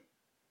with them.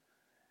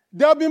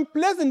 They have been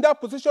placed in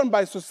that position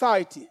by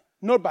society,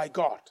 not by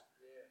God.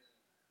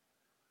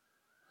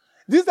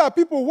 These are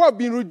people who have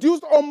been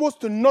reduced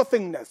almost to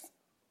nothingness.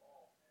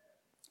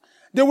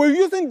 They were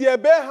using their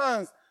bare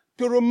hands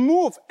to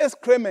remove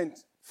excrement,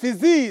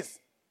 feces,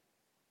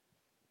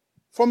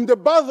 from the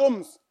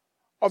bathrooms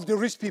of the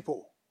rich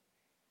people.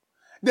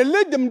 They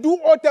let them do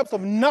all types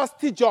of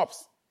nasty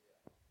jobs.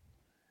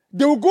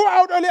 They will go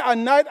out early at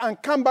night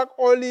and come back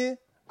early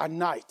at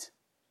night.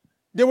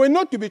 They were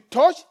not to be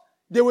touched.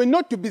 They were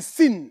not to be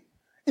seen.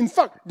 In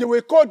fact, they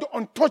were called the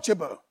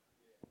untouchable.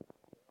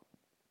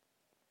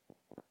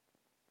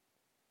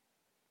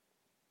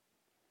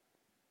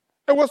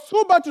 It was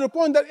so bad to the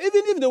point that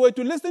even if they were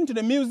to listen to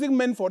the music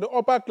meant for the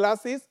upper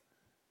classes,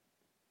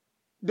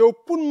 they will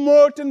put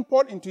molten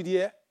pot into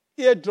their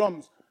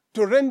eardrums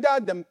to render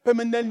them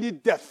permanently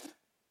deaf.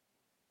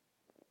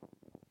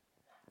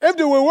 If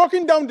they were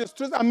walking down the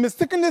street and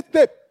mistakenly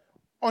stepped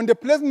on the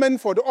place meant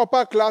for the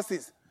upper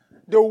classes,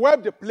 they will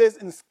wipe the place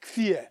in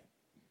fear.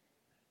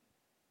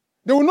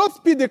 They will not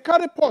spit the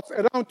carry pots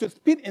around to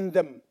spit in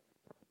them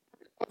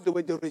because they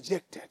were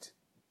rejected.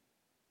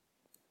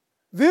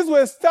 These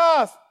were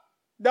stars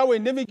that were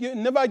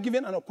never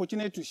given an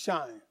opportunity to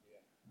shine.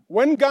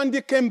 When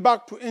Gandhi came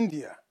back to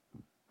India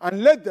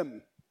and led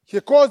them, he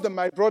called them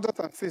my brothers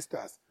and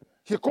sisters.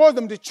 He called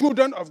them the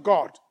children of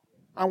God.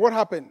 And what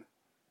happened?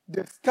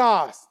 The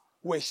stars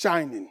were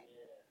shining.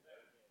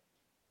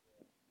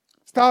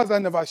 Stars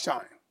that never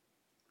shine.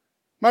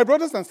 My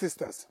brothers and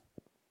sisters,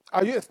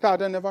 are you a star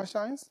that never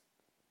shines?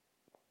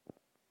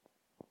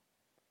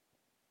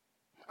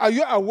 Are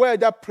you aware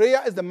that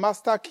prayer is the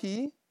master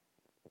key?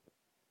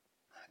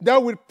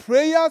 That with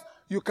prayers,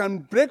 you can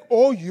break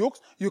all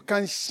yokes, you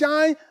can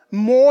shine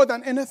more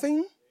than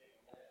anything?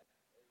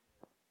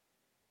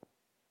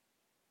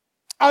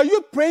 Are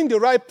you praying the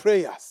right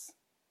prayers?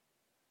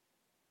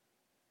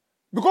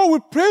 Because we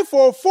pray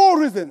for 4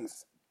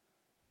 reasons.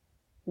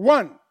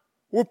 1,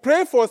 we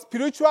pray for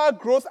spiritual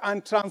growth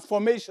and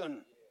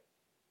transformation.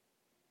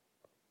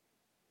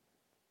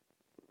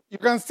 You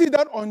can see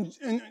that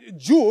in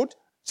Jude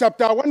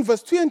chapter 1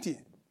 verse 20.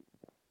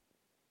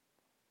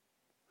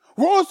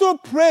 We also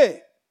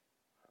pray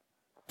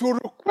to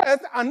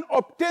request and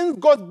obtain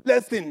God's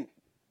blessing.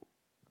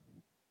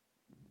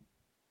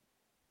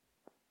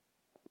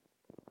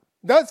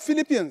 That's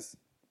Philippians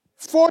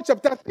 4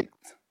 chapter 6.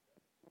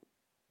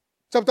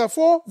 Chapter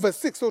 4 verse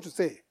 6, so to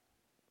say.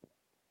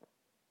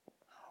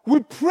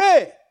 We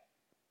pray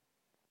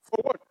for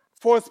what?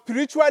 For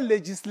spiritual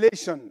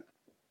legislation.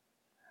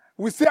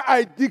 We say,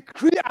 I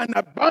decree and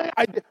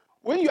abide.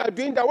 When you are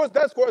doing that,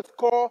 that's what it's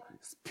called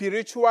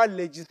spiritual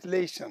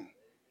legislation.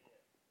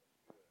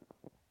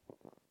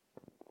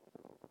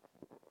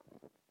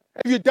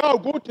 If you now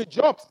go to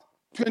Jobs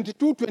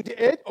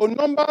 22:28 or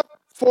Numbers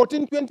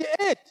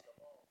 14:28,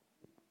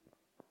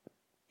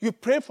 you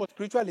pray for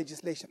spiritual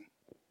legislation.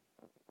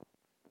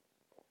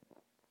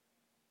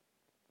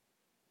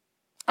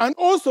 And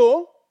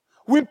also,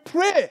 we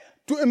pray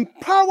to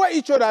empower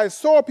each other. I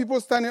saw people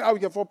standing out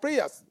here for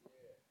prayers.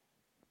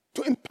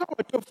 To empower,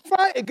 to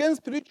fight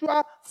against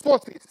spiritual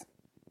forces.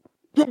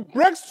 To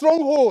break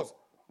strongholds,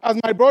 as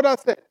my brother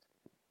said.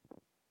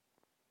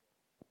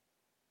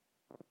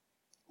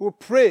 We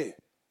pray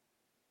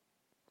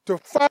to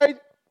fight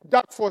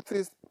dark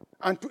forces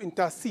and to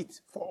intercede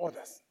for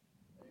others.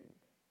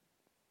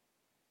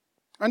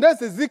 And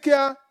that's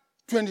Ezekiel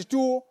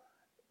 22,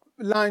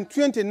 line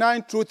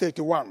 29 through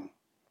 31.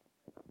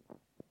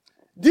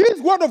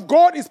 This word of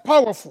God is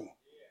powerful.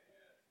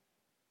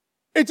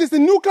 It is a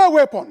nuclear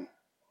weapon.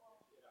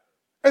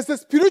 It's a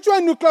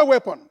spiritual nuclear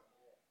weapon.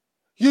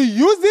 You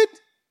use it,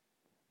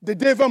 the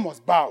devil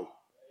must bow.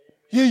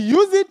 You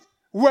use it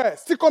where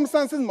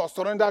circumstances must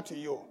surrender to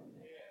you.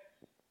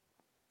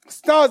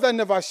 Stars that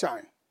never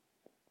shine.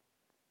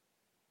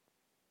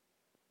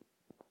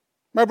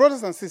 My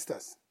brothers and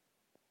sisters,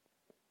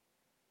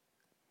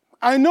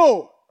 I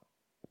know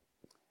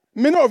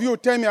many of you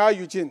tell me,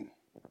 Eugene?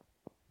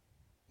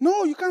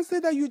 No, you can't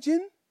say that,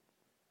 Eugene.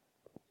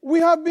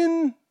 We have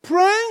been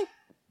praying.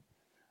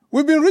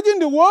 We've been reading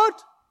the word.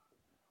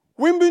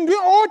 We've been doing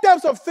all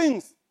types of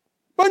things.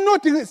 But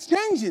nothing is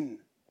changing.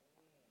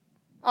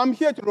 I'm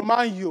here to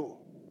remind you.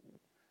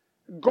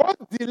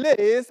 God's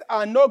delays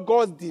are not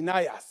God's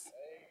deniers.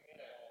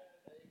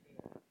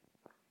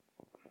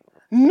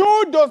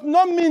 No does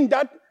not mean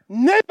that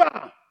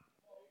never.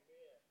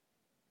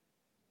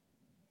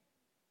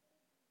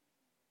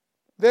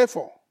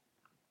 Therefore,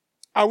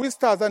 are we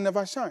stars that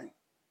never shine?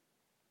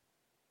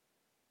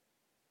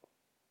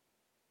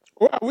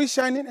 Or are we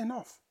shining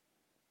enough?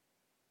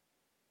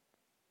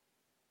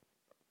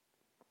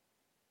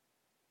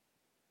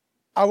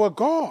 Our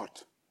God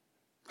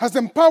has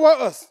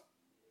empowered us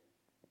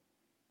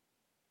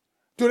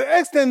to the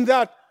extent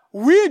that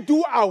we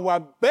do our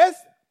best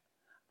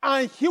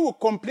and He will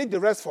complete the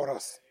rest for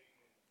us.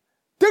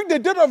 Take the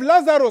death of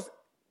Lazarus.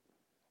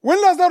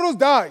 When Lazarus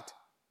died,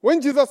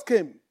 when Jesus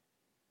came,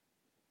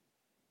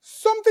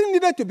 something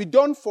needed to be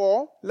done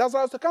for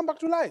Lazarus to come back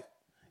to life.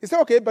 He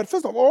said, okay, but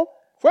first of all,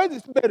 where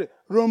is the spirit?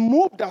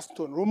 Remove that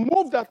stone.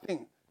 Remove that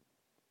thing.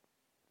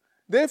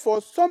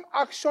 Therefore, some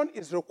action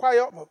is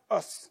required of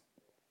us.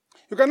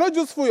 You cannot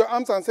just fold your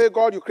arms and say,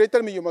 God, you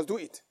created me, you must do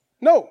it.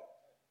 No.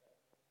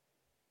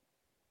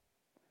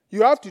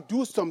 You have to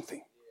do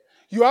something.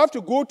 You have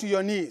to go to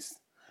your knees.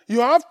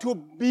 You have to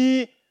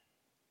be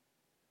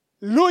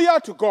loyal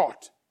to God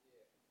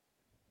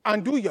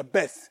and do your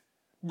best.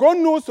 God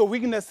knows your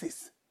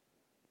weaknesses.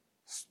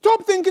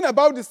 Stop thinking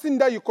about the sin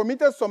that you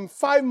committed some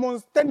 5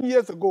 months, 10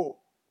 years ago.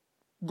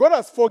 God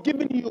has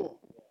forgiven you.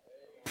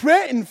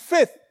 Pray in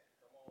faith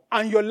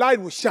and your light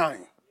will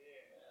shine.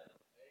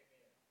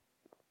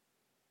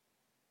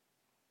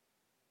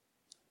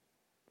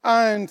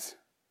 And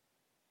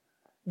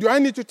do I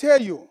need to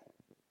tell you?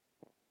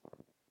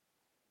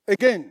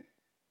 Again,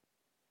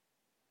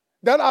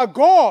 that our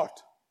God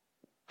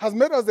has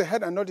made us the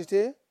head and not the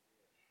tail?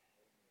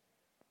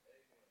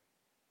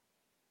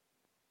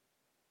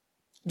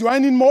 Do I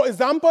need more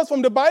examples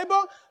from the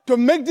Bible to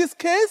make this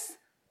case?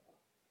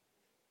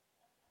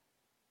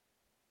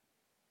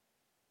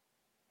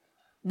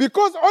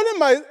 Because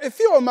only a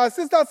few of my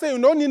sisters say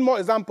you don't need more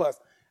examples.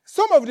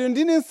 Some of them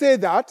didn't say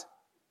that.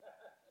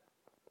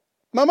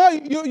 Mama,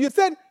 you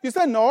said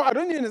no, I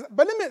don't need it.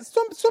 But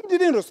some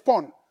didn't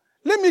respond.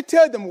 Let me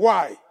tell them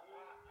why.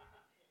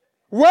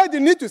 Why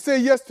they need to say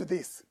yes to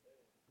this.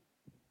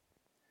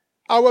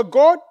 Our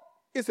God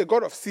is a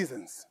God of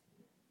seasons.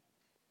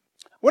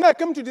 When I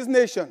came to this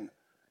nation,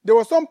 there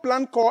was some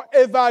plant called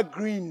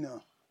evergreen.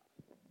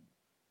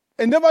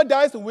 It never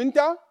dies in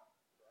winter.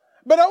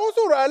 But I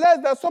also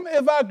realized that some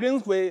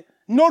evergreens were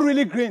not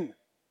really green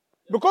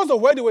because of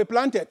where they were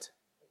planted.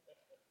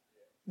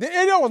 The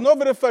area was not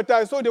very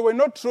fertile, so they were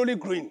not truly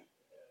green.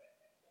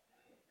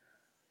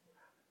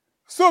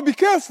 So be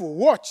careful.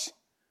 Watch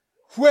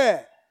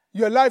where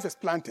your life is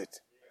planted.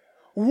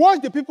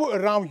 Watch the people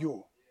around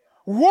you.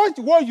 Watch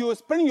what you're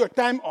spending your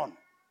time on.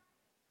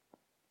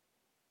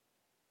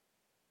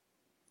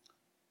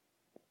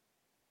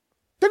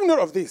 Take note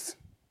of this.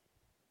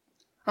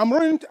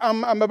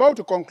 I'm about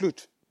to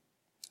conclude.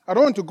 I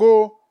don't want to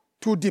go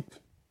too deep.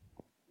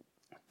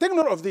 Take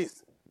note of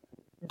this.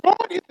 God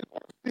is a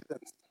God of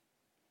seasons.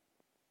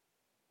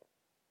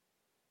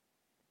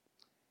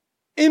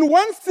 In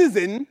one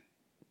season,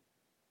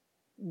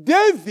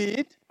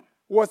 David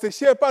was a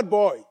shepherd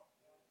boy.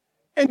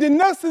 In the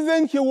next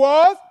season, he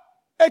was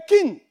a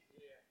king.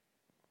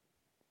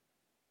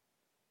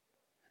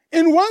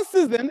 In one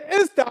season,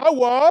 Esther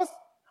was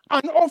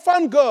an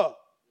orphan girl.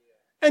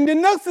 In the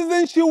next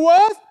season, she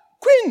was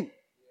queen.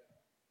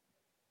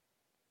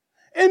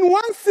 In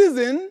one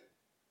season,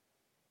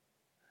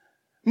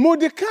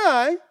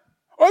 Mordecai,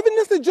 or even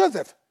Mr.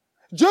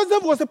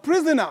 Joseph was a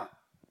prisoner.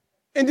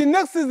 In the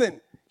next season,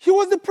 he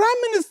was the prime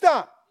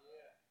minister.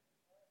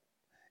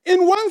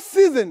 In one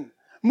season,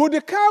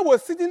 Mordecai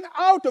was sitting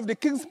out of the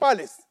king's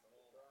palace.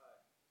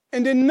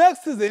 In the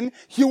next season,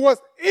 he was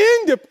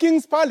in the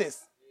king's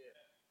palace.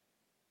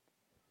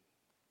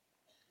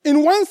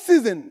 In one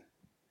season,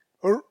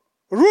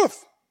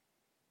 Ruth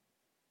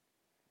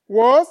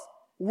was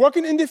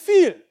working in the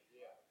field.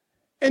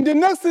 In the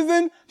next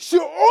season, she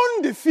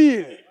owned the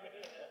field.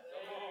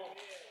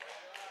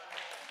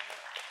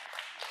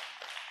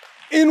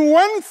 In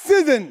one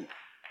season,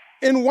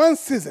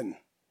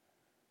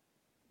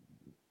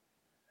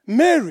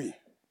 Mary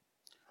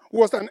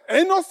was an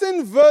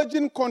innocent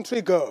virgin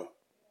country girl.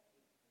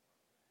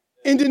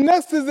 In the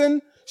next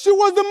season, she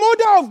was the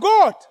mother of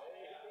God.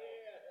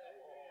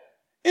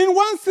 In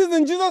one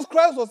season, Jesus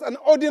Christ was an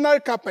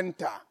ordinary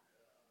carpenter,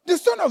 the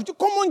son of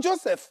common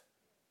Joseph.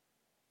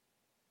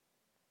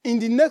 In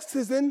the next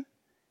season,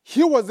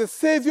 he was the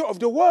savior of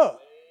the world.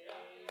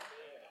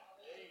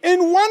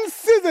 In one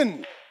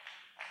season,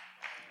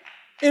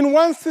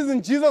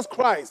 Jesus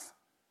Christ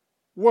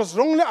was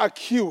wrongly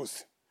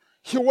accused.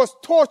 He was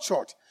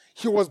tortured.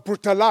 He was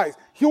brutalized.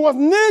 He was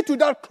nailed to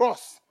that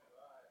cross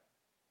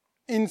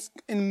in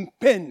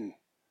pain,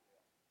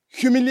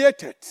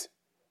 humiliated.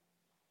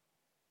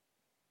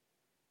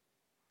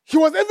 He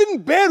was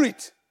even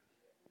buried.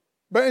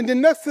 But in the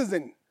next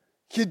season,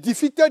 he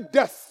defeated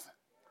death.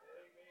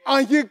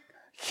 And he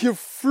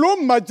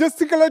flew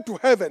majestically to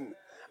heaven.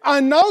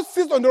 And now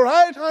sits on the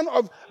right hand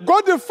of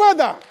God the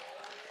Father.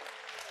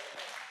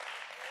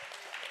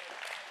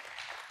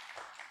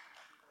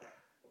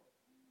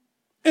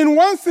 In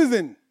one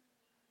season,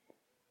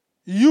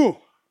 you,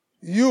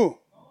 me,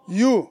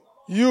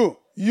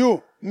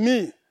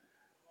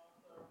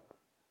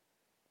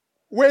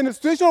 we're in a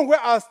situation where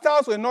our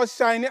stars were not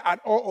shining at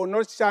all or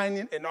not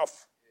shining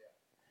enough.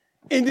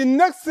 In the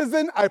next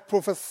season, I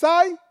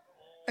prophesy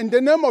in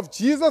the name of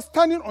Jesus,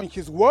 standing on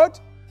his word,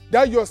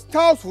 that your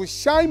stars will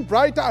shine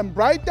brighter and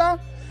brighter,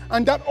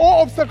 and that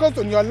all obstacles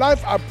in your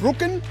life are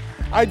broken.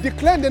 I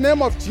declare in the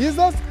name of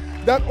Jesus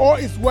that all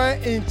is well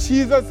in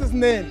Jesus'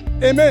 name.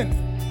 Amen.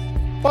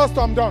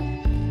 Pastor, I'm done.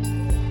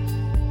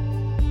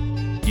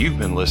 You've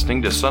been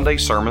listening to Sunday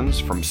sermons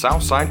from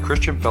Southside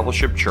Christian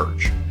Fellowship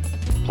Church,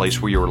 a place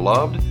where you are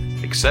loved,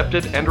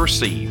 accepted, and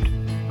received,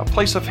 a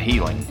place of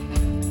healing,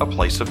 a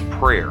place of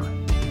prayer,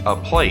 a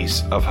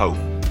place of hope.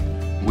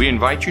 We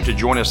invite you to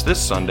join us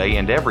this Sunday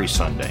and every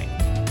Sunday.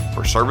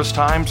 For service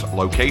times,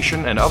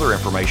 location, and other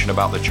information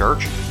about the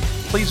church,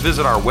 please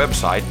visit our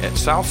website at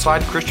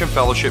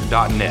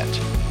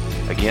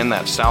southsidechristianfellowship.net. Again,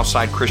 that's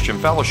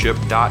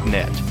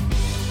southsidechristianfellowship.net.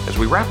 As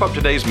we wrap up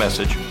today's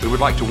message, we would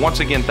like to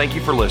once again thank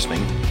you for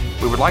listening.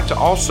 We would like to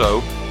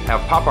also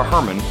have Papa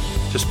Herman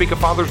to speak a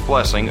Father's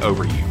blessing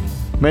over you.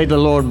 May the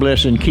Lord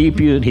bless and keep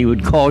you, that he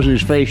would cause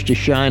his face to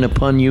shine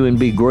upon you and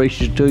be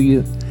gracious to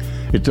you,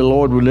 that the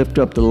Lord would lift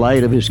up the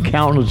light of his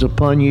countenance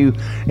upon you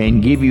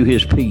and give you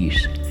his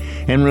peace.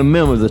 And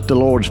remember that the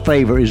Lord's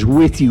favor is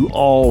with you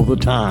all the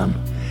time.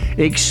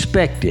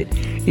 Expect it.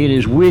 It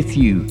is with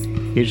you.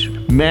 It's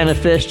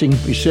manifesting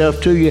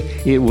itself to you.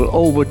 It will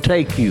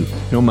overtake you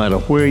no matter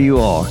where you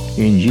are.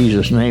 In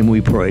Jesus' name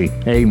we pray.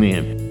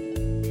 Amen.